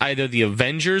 It's either the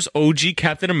Avengers OG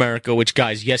Captain America, which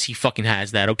guys, yes, he fucking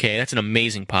has that. Okay, that's an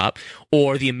amazing pop,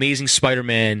 or the Amazing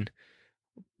Spider-Man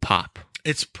pop.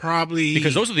 It's probably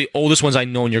because those are the oldest ones I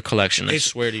know in your collection. I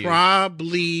swear to you,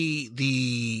 probably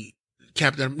the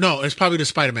Captain. No, it's probably the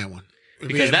Spider-Man one.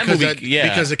 Because that movie,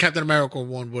 because the Captain America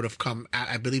one would have come.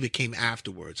 I believe it came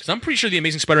afterwards. 'Cause I'm pretty sure the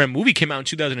Amazing Spider-Man movie came out in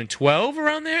 2012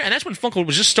 around there, and that's when Funko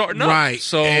was just starting up. Right.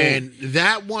 So and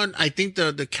that one, I think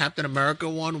the Captain America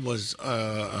one was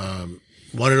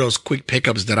one of those quick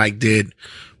pickups that I did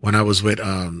when I was with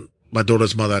my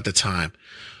daughter's mother at the time.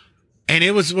 And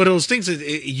it was one of those things that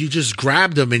you just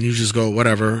grab them and you just go,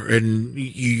 whatever. And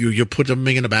you put them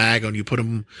in a bag and you put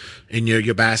them in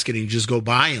your basket and you just go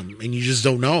buy them and you just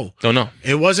don't know. don't know.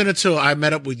 It wasn't until I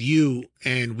met up with you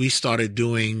and we started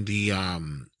doing the,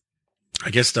 I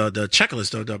guess the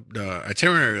checklist, the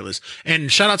itinerary list. And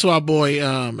shout out to our boy,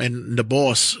 and the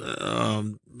boss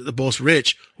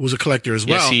Rich, who's a collector as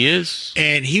well. Yes, he is.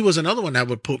 And he was another one that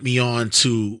would put me on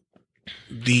to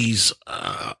these,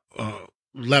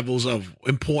 levels of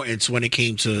importance when it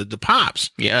came to the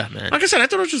pops. Yeah, man. Like I said, I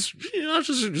thought it was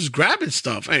just grabbing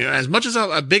stuff. As much as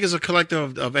I'm big as a collector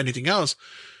of anything else,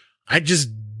 I just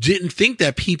didn't think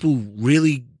that people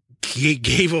really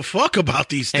gave a fuck about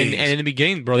these things. And in the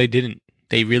beginning, bro, they didn't.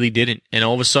 They really didn't. And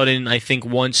all of a sudden, I think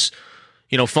once,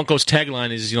 Funko's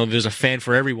tagline is, there's a fan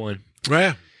for everyone.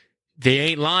 Right. They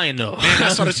ain't lying though. Man, I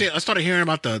started hearing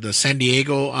about the San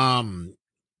Diego,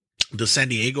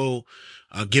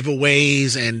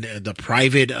 giveaways and the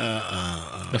private,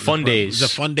 the fun days,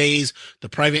 the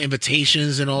private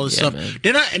invitations and all this stuff. Man.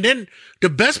 Then the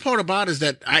best part about it is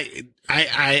that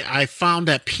I found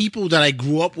that people that I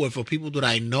grew up with or people that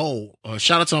I know,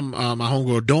 shout out to my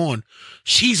homegirl Dawn.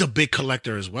 She's a big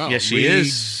collector as well. Yes, she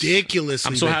is. Ridiculously.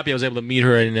 I'm so happy I was able to meet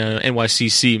her in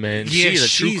NYCC, man. Yeah, she's a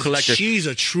true collector. She's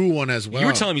a true one as well. You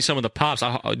were telling me some of the pops.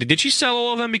 Did she sell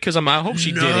all of them? Because I hope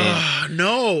she didn't.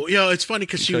 No. It's funny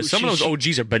because some of those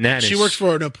OGs are bananas. She works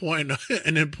for an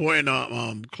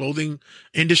important clothing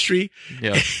industry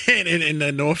in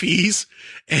the Northeast.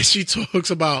 And she talks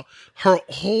about her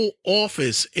whole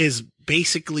office is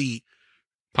basically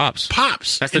Pops.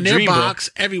 That's in the their dream, box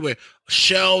everywhere.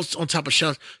 Shelves on top of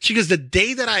shelves. She goes, the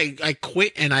day that I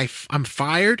quit and I'm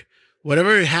fired,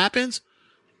 whatever happens,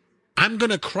 I'm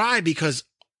going to cry because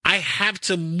I have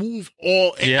to move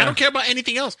all. I don't care about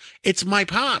anything else. It's my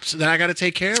pops that I got to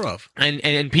take care of.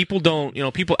 And people don't,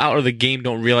 people out of the game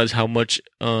don't realize how much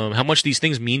these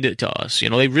things mean to us.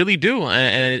 They really do.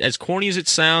 And as corny as it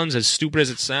sounds, as stupid as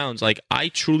it sounds, like I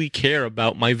truly care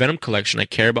about my Venom collection. I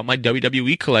care about my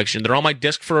WWE collection. They're on my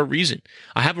desk for a reason.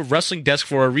 I have a wrestling desk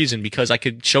for a reason because I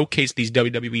could showcase these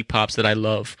WWE pops that I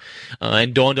love.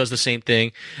 And Dawn does the same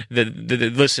thing.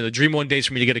 Listen, the dream one day is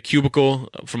for me to get a cubicle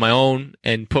for my own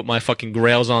and put my fucking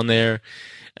grails on there.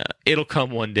 It'll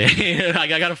come one day. I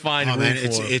gotta find. Oh man,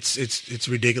 it's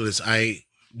ridiculous.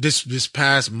 This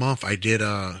past month I did.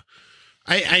 I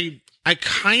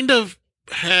kind of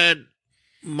had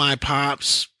my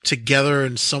pops together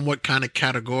in somewhat kind of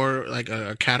category, like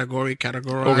a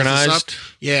categorized, organized.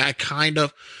 Yeah, I kind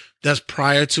of. That's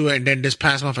prior to it, and then this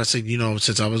past month I said,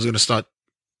 since I was gonna start,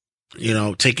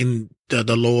 taking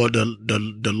the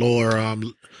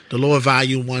lower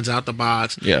value ones out the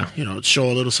box. Yeah.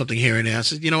 Show a little something here and there. I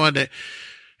said, you know what? And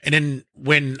then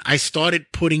when I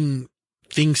started putting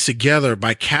things together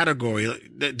by category,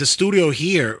 the studio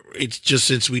here, it's just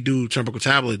since we do Turnbuckle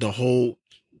Tabloid, the whole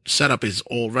setup is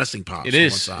all wrestling pops. It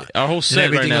is. On one side. Our whole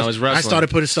set right now is wrestling. I started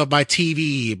putting stuff by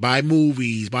TV, by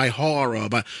movies, by horror,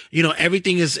 by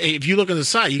everything is. If you look on the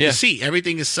side, you can see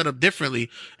everything is set up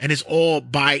differently, and it's all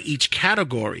by each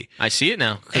category. I see it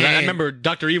now. Because I remember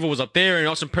Dr. Evil was up there, and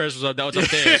Austin Paris was up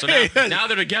there. So now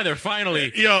they're together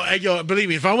finally. Yo, believe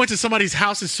me, if I went to somebody's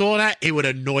house and saw that, it would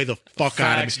annoy the fuck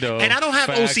out of me. Though. And I don't have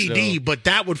OCD, but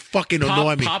that would fucking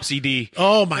annoy me. Pop CD.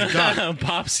 Oh my god,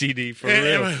 Pop CD for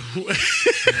real.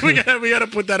 we gotta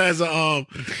put that as a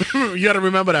you gotta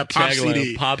remember that pop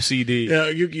CD. Pop CD. Yeah,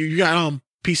 you got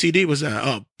PCD was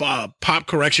that pop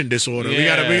correction disorder.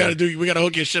 Yeah. We gotta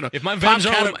hook your shit up. If my Venom's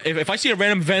if I see a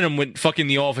random Venom with fucking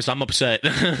The Office, I'm upset.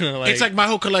 It's like my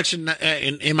whole collection.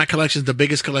 In my collections, the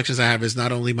biggest collections I have is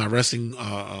not only my wrestling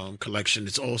collection.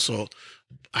 It's also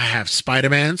I have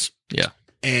Spider-Mans. Yeah,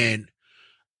 and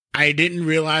I didn't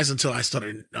realize until I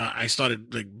started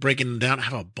like breaking them down. I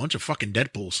have a bunch of fucking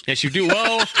Deadpools. Yes, you do.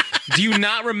 Well, do you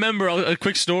not remember a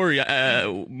quick story?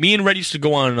 Me and Red used to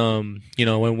go on,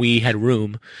 when we had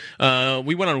room,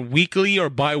 we went on weekly or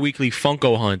bi-weekly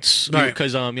Funko hunts. Right.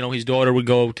 Because, his daughter would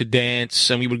go to dance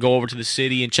and we would go over to the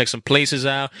city and check some places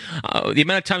out. The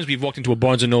amount of times we've walked into a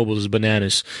Barnes & Noble is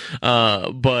bananas.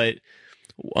 But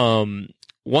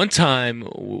one time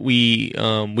we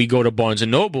go to Barnes &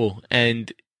 Noble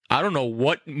and I don't know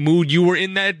what mood you were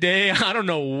in that day. I don't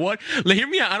know what. Hear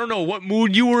me out. I don't know what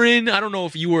mood you were in. I don't know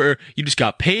if you just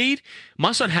got paid.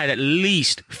 My son had at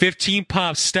least 15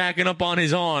 pops stacking up on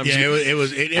his arms. Yeah, it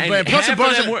was.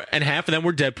 And half of them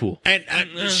were Deadpool. And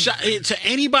to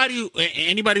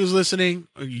anybody who's listening,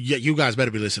 you guys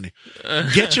better be listening.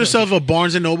 Get yourself a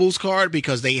Barnes and Noble's card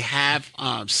because they have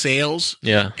sales.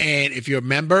 Yeah. And if you're a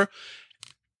member,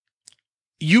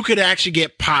 you could actually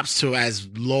get pops to as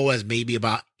low as maybe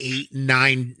about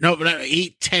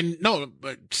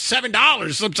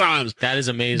 $7 sometimes. That is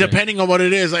amazing. Depending on what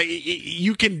it is, like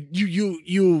you can,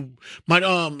 you might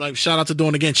like shout out to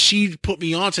Dawn again. She put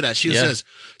me onto that. She says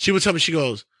she would tell me, she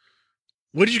goes,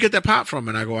 "Where did you get that pop from?"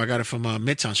 And I go, "I got it from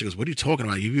Midtown." She goes, "What are you talking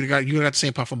about? You got the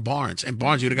same pop from Barnes, and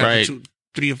Barnes you'd have got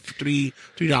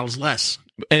 $3 less."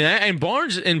 And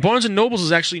Barnes and Nobles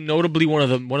is actually notably one of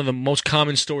the most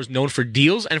common stores known for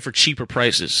deals and for cheaper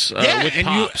prices. With and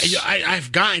pops.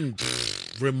 I've gotten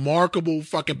remarkable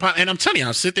fucking pop, and I'm telling you,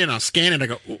 I'll sit there and I'll scan it. I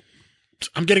go, "Ooh,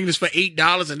 I'm getting this for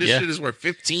 $8, and this shit is worth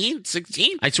 15,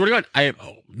 16." I swear to God,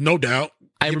 no doubt.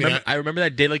 I remember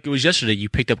that day like it was yesterday. You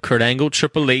picked up Kurt Angle,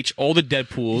 Triple H, all the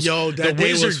Deadpools. Yo, that the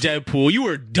day Wizard was... Deadpool. You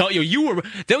were.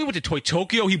 Then we went to Toy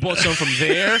Tokyo. He bought some from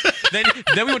there. then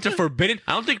we went to Forbidden.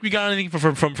 I don't think we got anything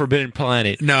from Forbidden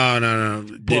Planet. No.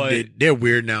 They're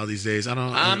weird now these days.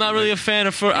 I'm not really a fan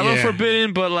of. I love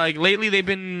Forbidden, but like lately they've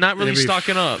been not really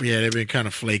stocking up. Yeah, they've been kind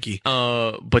of flaky.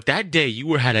 But that day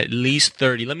you had at least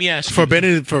 30. Let me ask you.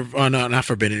 Forbidden not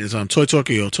Forbidden. It's Toy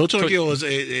Tokyo. Toy Tokyo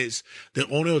is the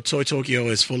owner of Toy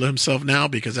Tokyo is full of himself now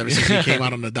because ever since he came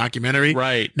out on the documentary,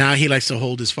 right now he likes to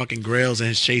hold his fucking grails and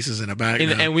his chases in the back,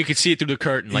 and we could see it through the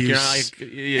curtain. Like,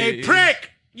 hey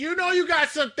prick, you know you got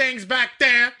some things back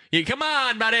there. Yeah, come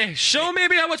on, buddy, show me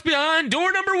what's behind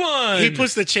door number 1. He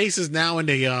puts the chases now in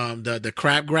the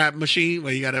crab grab machine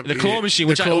where you got the claw machine,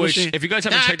 which if you guys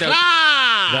haven't checked out,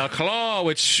 the claw,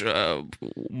 which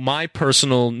my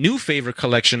personal new favorite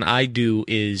collection I do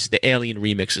is the Alien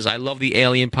remixes. I love the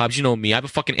Alien pops. You know me, I have a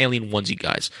fucking Alien onesie,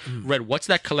 guys. Red, what's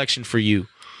that collection for you?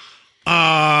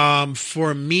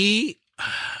 For me,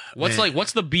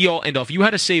 what's the be all end all? If you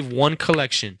had to save one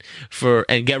collection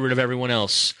and get rid of everyone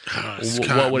else,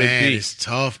 what would it be? It's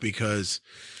tough because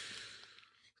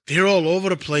they're all over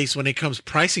the place when it comes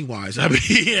pricing wise. I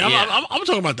mean, I'm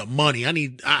talking about the money. I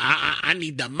need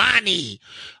the money.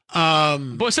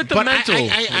 But sentimental.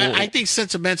 I think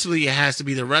sentimentally it has to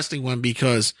be the wrestling one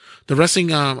because the wrestling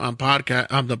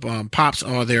podcast the pops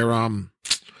are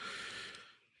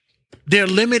their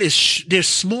limit is they're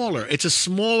smaller. It's a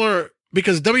smaller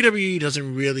because WWE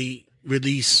doesn't really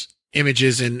release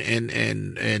images and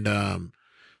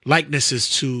likenesses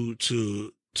to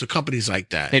companies like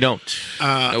that. They don't.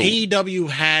 AEW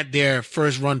had their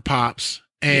first run pops,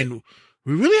 and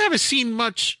we really haven't seen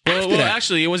much after that.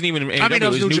 Actually, it wasn't even AEW. It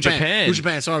was New Japan. New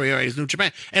Japan, sorry. All right, it's New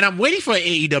Japan. And I'm waiting for an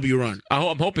AEW run.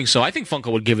 I'm hoping so. I think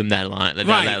Funko would give him that line,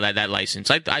 that license.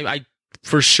 I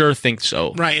for sure think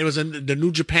so. Right. It was the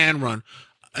New Japan run.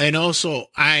 And also,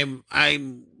 I'm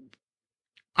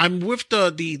with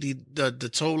the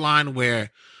toe line where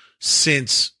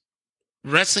since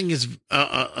wrestling is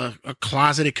a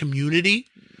closeted community,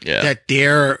 that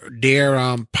their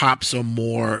pops are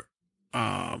more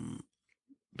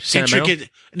intricate.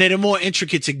 They're more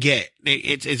intricate to get.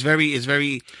 It's very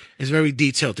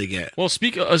detailed to get. Well,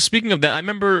 speaking of that, I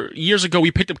remember years ago we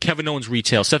picked up Kevin Owens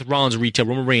retail, Seth Rollins retail,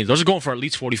 Roman Reigns. Those are going for at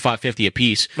least $45.50 a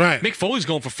piece. Right. Mick Foley's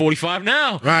going for $45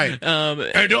 now. Right.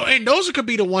 And those could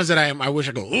be the ones that I wish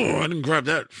I go. Oh, I didn't grab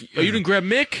that. Oh, you didn't grab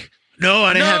Mick? No,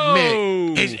 I didn't have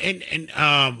Mick.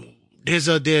 And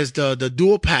there's the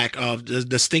dual pack of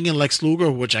the Sting and Lex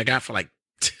Luger, which I got for like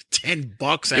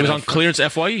 $10. It was on clearance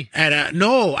FYE.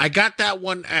 No, I got that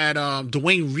one at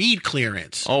Dwayne Reed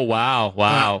clearance. Oh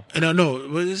wow! No,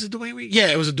 was it Dwayne Reed?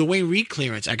 Yeah, it was a Dwayne Reed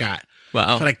clearance I got.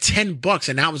 Wow. For like $10,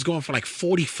 and now it was going for like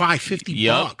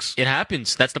 $45-$50. It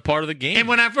happens. That's the part of the game. And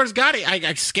when I first got it,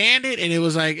 I scanned it, and it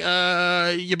was like,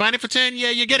 "You're buying it for 10? Yeah,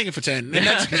 you're getting it for 10." And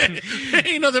that's it.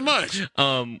 Ain't nothing much.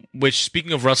 Which,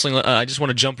 speaking of wrestling, I just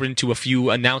want to jump into a few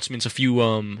announcements, a few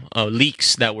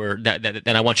leaks that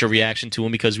I want your reaction to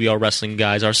them because we are wrestling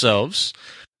guys ourselves.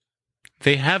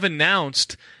 They have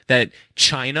announced that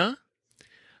China,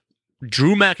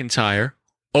 Drew McIntyre,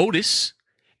 Otis,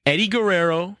 Eddie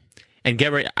Guerrero, and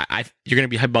get ready, you're going to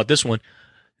be hyped about this one.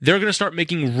 They're going to start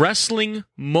making wrestling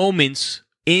moments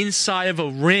inside of a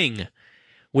ring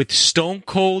with Stone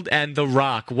Cold and The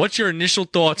Rock. What's your initial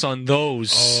thoughts on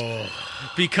those?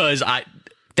 Because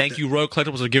thank you, Royal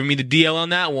Collectibles, for giving me the DL on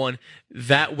that one.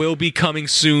 That will be coming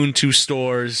soon to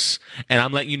stores, and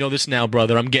I'm letting you know this now,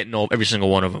 brother. I'm getting every single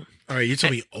one of them. All right, you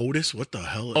told me Otis. What the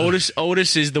hell?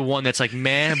 Otis is the one that's like,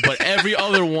 man, but every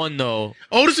other one though.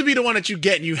 Otis would be the one that you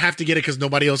get and you have to get it because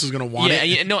nobody else is gonna want it.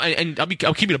 Yeah, no, and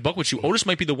I'll keep it a buck with you. Otis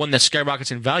might be the one that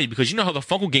skyrockets in value because you know how the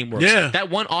Funko game works. Yeah. That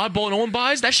one oddball no one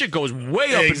buys, that shit goes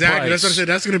way up in Exactly. price. That's what I said.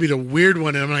 That's gonna be the weird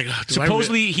one. And I'm like,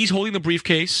 Supposedly he's holding the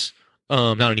briefcase.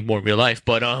 Not anymore in real life,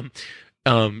 but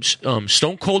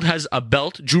Stone Cold has a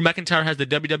belt. Drew McIntyre has the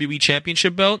WWE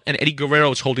Championship belt, and Eddie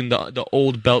Guerrero is holding the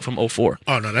old belt from 2004.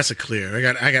 Oh no, that's a clear.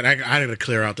 I gotta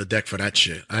clear out the deck for that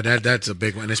shit. That's a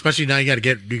big one, especially now you're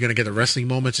gonna get the wrestling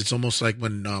moments. It's almost like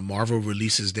when Marvel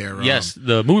releases their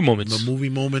the movie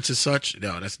moments, and such.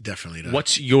 No, that's definitely that.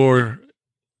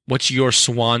 What's your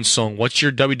swan song? What's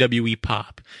your WWE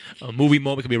pop? A movie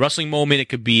moment, it could be a wrestling moment, it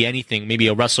could be anything. Maybe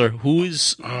a wrestler.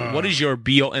 What is your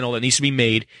be-all and all that needs to be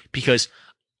made? Because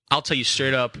I'll tell you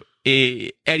straight up,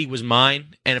 Eddie was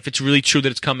mine, and if it's really true that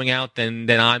it's coming out, then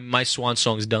my swan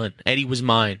song's done. Eddie was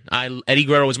mine. Eddie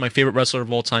Guerrero was my favorite wrestler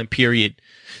of all time, period.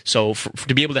 So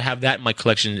to be able to have that in my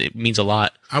collection, it means a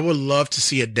lot. I would love to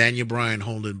see a Daniel Bryan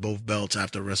holding both belts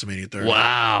after WrestleMania 30.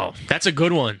 Wow, that's a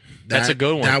good one. That's a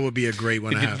good one. That would be a great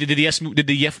one to have. Did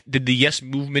the yes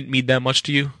movement mean that much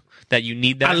to you? That you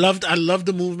need that? I loved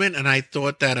the movement, and I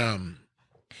thought that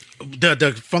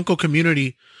the Funko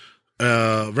community,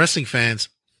 wrestling fans,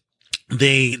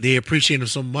 they appreciate him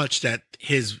so much that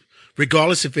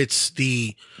regardless if it's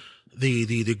the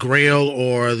Grail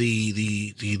or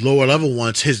the lower level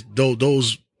ones,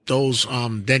 those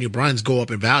Daniel Bryan's go up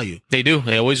in value. They do.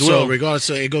 They always will. So regardless,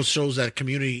 it shows that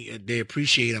community, they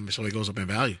appreciate him, so it goes up in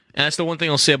value. And that's the one thing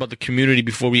I'll say about the community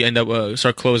before we end up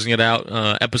start closing it out.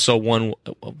 Episode 1.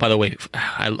 By the way,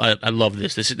 I love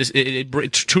this.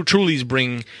 It truly is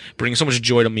bring so much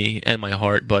joy to me and my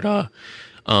heart. But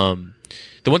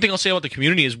the one thing I'll say about the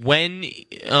community is when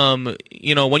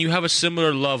when you have a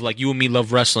similar love like you and me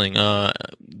love wrestling,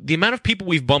 the amount of people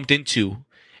we've bumped into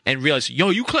and realize,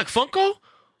 yo, you collect Funko?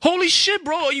 Holy shit,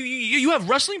 bro! You have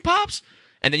wrestling pops,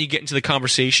 and then you get into the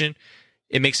conversation.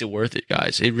 It makes it worth it,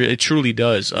 guys. It truly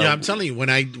does. Yeah, I'm telling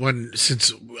you,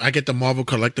 since I get the Marvel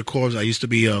Collector Corps, I used to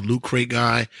be a Loot Crate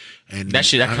guy, and that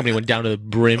company went down to the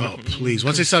brim. Oh, please!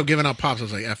 Once they stopped giving out pops, I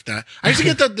was like, "F that." I used to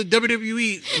get the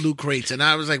WWE Loot Crates, and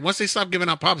I was like, once they stopped giving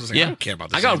out pops, I was like, "I don't care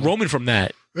about this." I got anymore. Roman from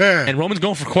that. Yeah, and Roman's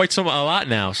going for a lot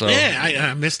now. So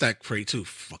yeah, I missed that crate too.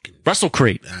 Fucking Wrestle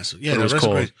Crate. Yeah, that was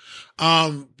Wrestle Crate.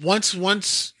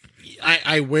 Once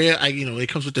I wear, it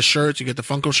comes with the shirts. You get the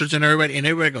Funko shirts and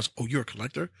everybody goes, "Oh, you're a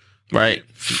collector." Right.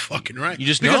 Fucking right. You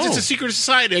just because know. it's a secret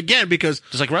society again, because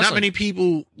just like not many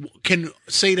people can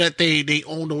say that they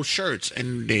own those shirts,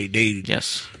 and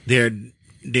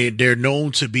they're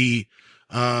known to be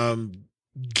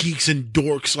geeks and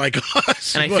dorks like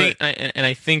us. And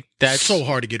I think that's so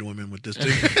hard to get women with this too.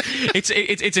 It's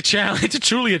a challenge. It's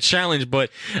truly a challenge, but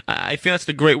I feel that's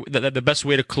the best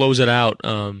way to close it out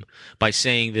by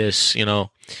saying this.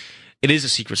 It is a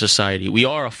secret society. We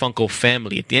are a Funko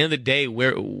family. At the end of the day,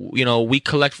 we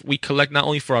collect not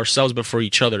only for ourselves but for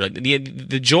each other.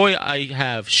 The joy I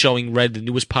have showing Red the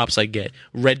newest pops I get,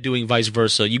 Red doing vice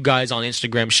versa, you guys on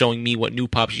Instagram showing me what new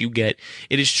pops you get.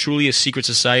 It is truly a secret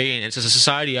society, and it's a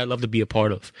society I love to be a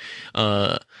part of.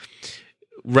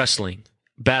 Wrestling,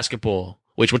 basketball,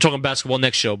 which we're talking basketball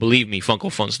next show. Believe me,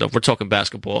 Funko Fun stuff. We're talking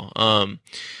basketball.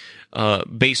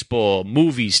 Baseball,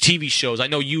 movies, TV shows. I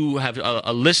know you have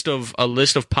a list of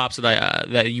pops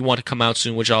that you want to come out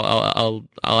soon, which I'll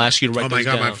ask you to write those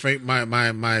down. Oh my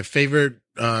god, my favorite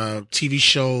TV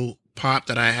show pop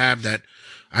that I have that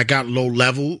I got low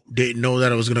level, didn't know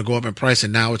that it was going to go up in price,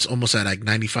 and now it's almost at like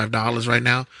 $95 right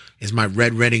now, is my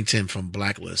Red Reddington from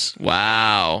Blacklist.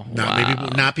 Wow.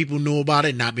 Not people knew about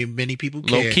it. Not many people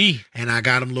cared. Low key. And I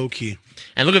got them low key.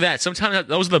 And look at that. Sometimes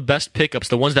those are the best pickups,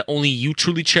 the ones that only you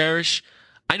truly cherish.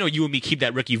 I know you and me keep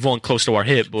that Ricky Vaughn close to our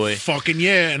hip, boy. Fucking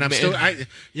yeah. And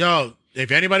if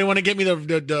anybody want to get me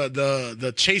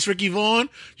the Chase Ricky Vaughn,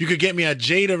 you could get me a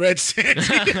Jada Red Sandy.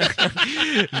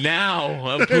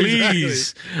 Now,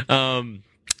 please. Exactly.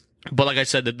 But like I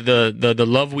said, the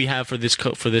love we have for this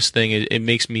thing, it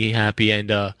makes me happy,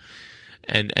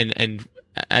 and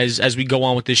as we go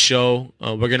on with this show,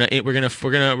 we're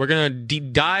gonna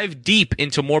dive deep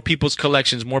into more people's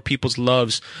collections, more people's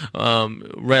loves.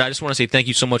 Red, I just want to say thank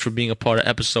you so much for being a part of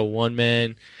episode 1,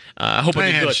 man. I hope I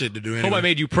had shit to do. Anyway. Hope I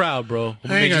made you proud, bro.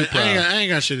 I ain't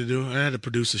got shit to do. I had to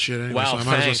produce the shit anyway. Wow, so I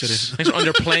might thanks. as well Thanks for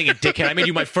underplaying it, dickhead. I made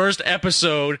you my first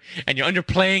episode, and you're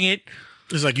underplaying it.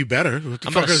 It's like, you better.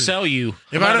 I'm gonna sell you.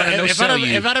 If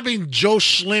I'd have been Joe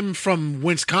Schlim from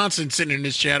Wisconsin sitting in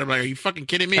this chair, I'm like, are you fucking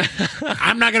kidding me?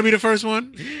 I'm not gonna be the first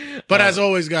one. But as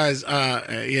always, guys,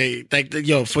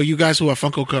 for you guys who are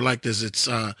Funko collectors, it's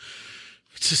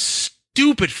It's a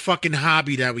stupid fucking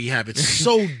hobby that we have. It's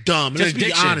so dumb. It's an Let's be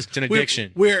addiction. honest. It's an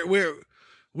addiction.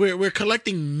 We're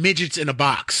collecting midgets in a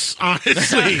box,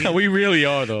 honestly. We really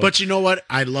are, though. But you know what?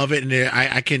 I love it, and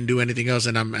I can't do anything else.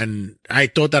 And I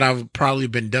thought that I've probably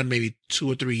been done maybe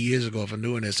 2 or 3 years ago if I'm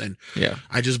doing this. And yeah,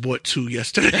 I just bought 2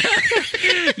 yesterday.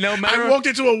 no matter. I walked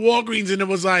into a Walgreens and it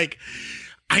was like,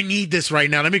 I need this right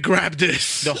now. Let me grab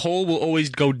this. The hole will always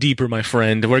go deeper, my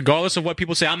friend. Regardless of what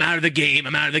people say, I'm out of the game.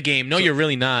 I'm out of the game. No, you're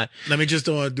really not. Let me just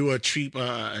do a cheap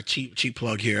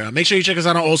plug here. Make sure you check us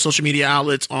out on all social media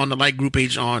outlets, on the like group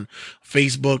page on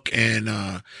Facebook,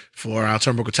 and for our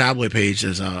Turnbuckle Tabloid page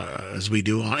as we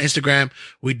do on Instagram.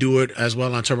 We do it as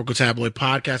well on Turnbuckle Tabloid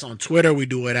Podcast. On Twitter, we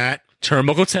do it at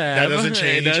Turnbuckle Tab. That doesn't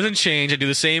change. It doesn't change. I do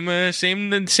the same malarkey,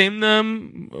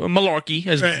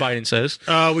 as Biden says.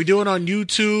 We do it on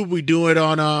YouTube. We do it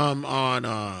on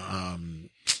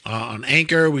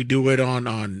Anchor. We do it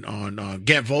on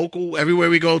Get Vocal.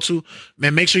 Everywhere we go to,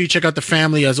 man, make sure you check out the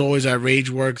family as always at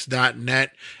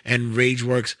RageWorks.net and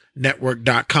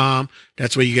RageWorksNetwork.com.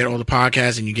 That's where you get all the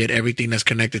podcasts and you get everything that's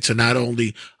connected to not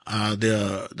only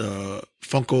the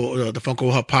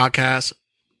Funko Hub Popcast,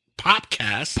 the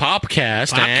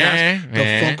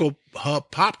Funko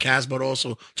Hub Popcast, but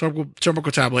also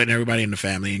Turnbuckle Tabloid and everybody in the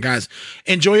family. And guys,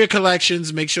 enjoy your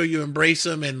collections. Make sure you embrace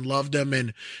them and love them,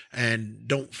 and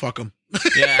don't fuck them.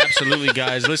 Yeah, absolutely,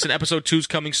 guys. Listen, episode 2 is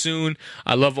coming soon.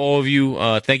 I love all of you.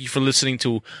 Thank you for listening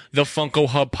to the Funko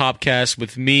Hub Popcast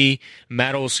with me,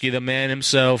 Matt Olsky, the man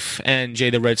himself, and Jay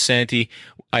the Red Santy.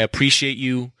 I appreciate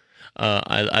you.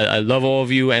 I love all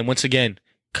of you. And once again,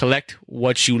 collect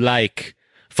what you like.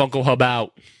 Funko Hub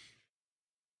out.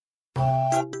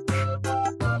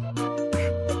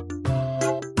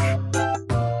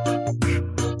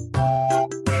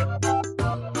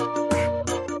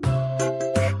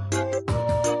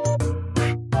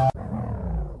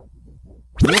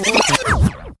 What?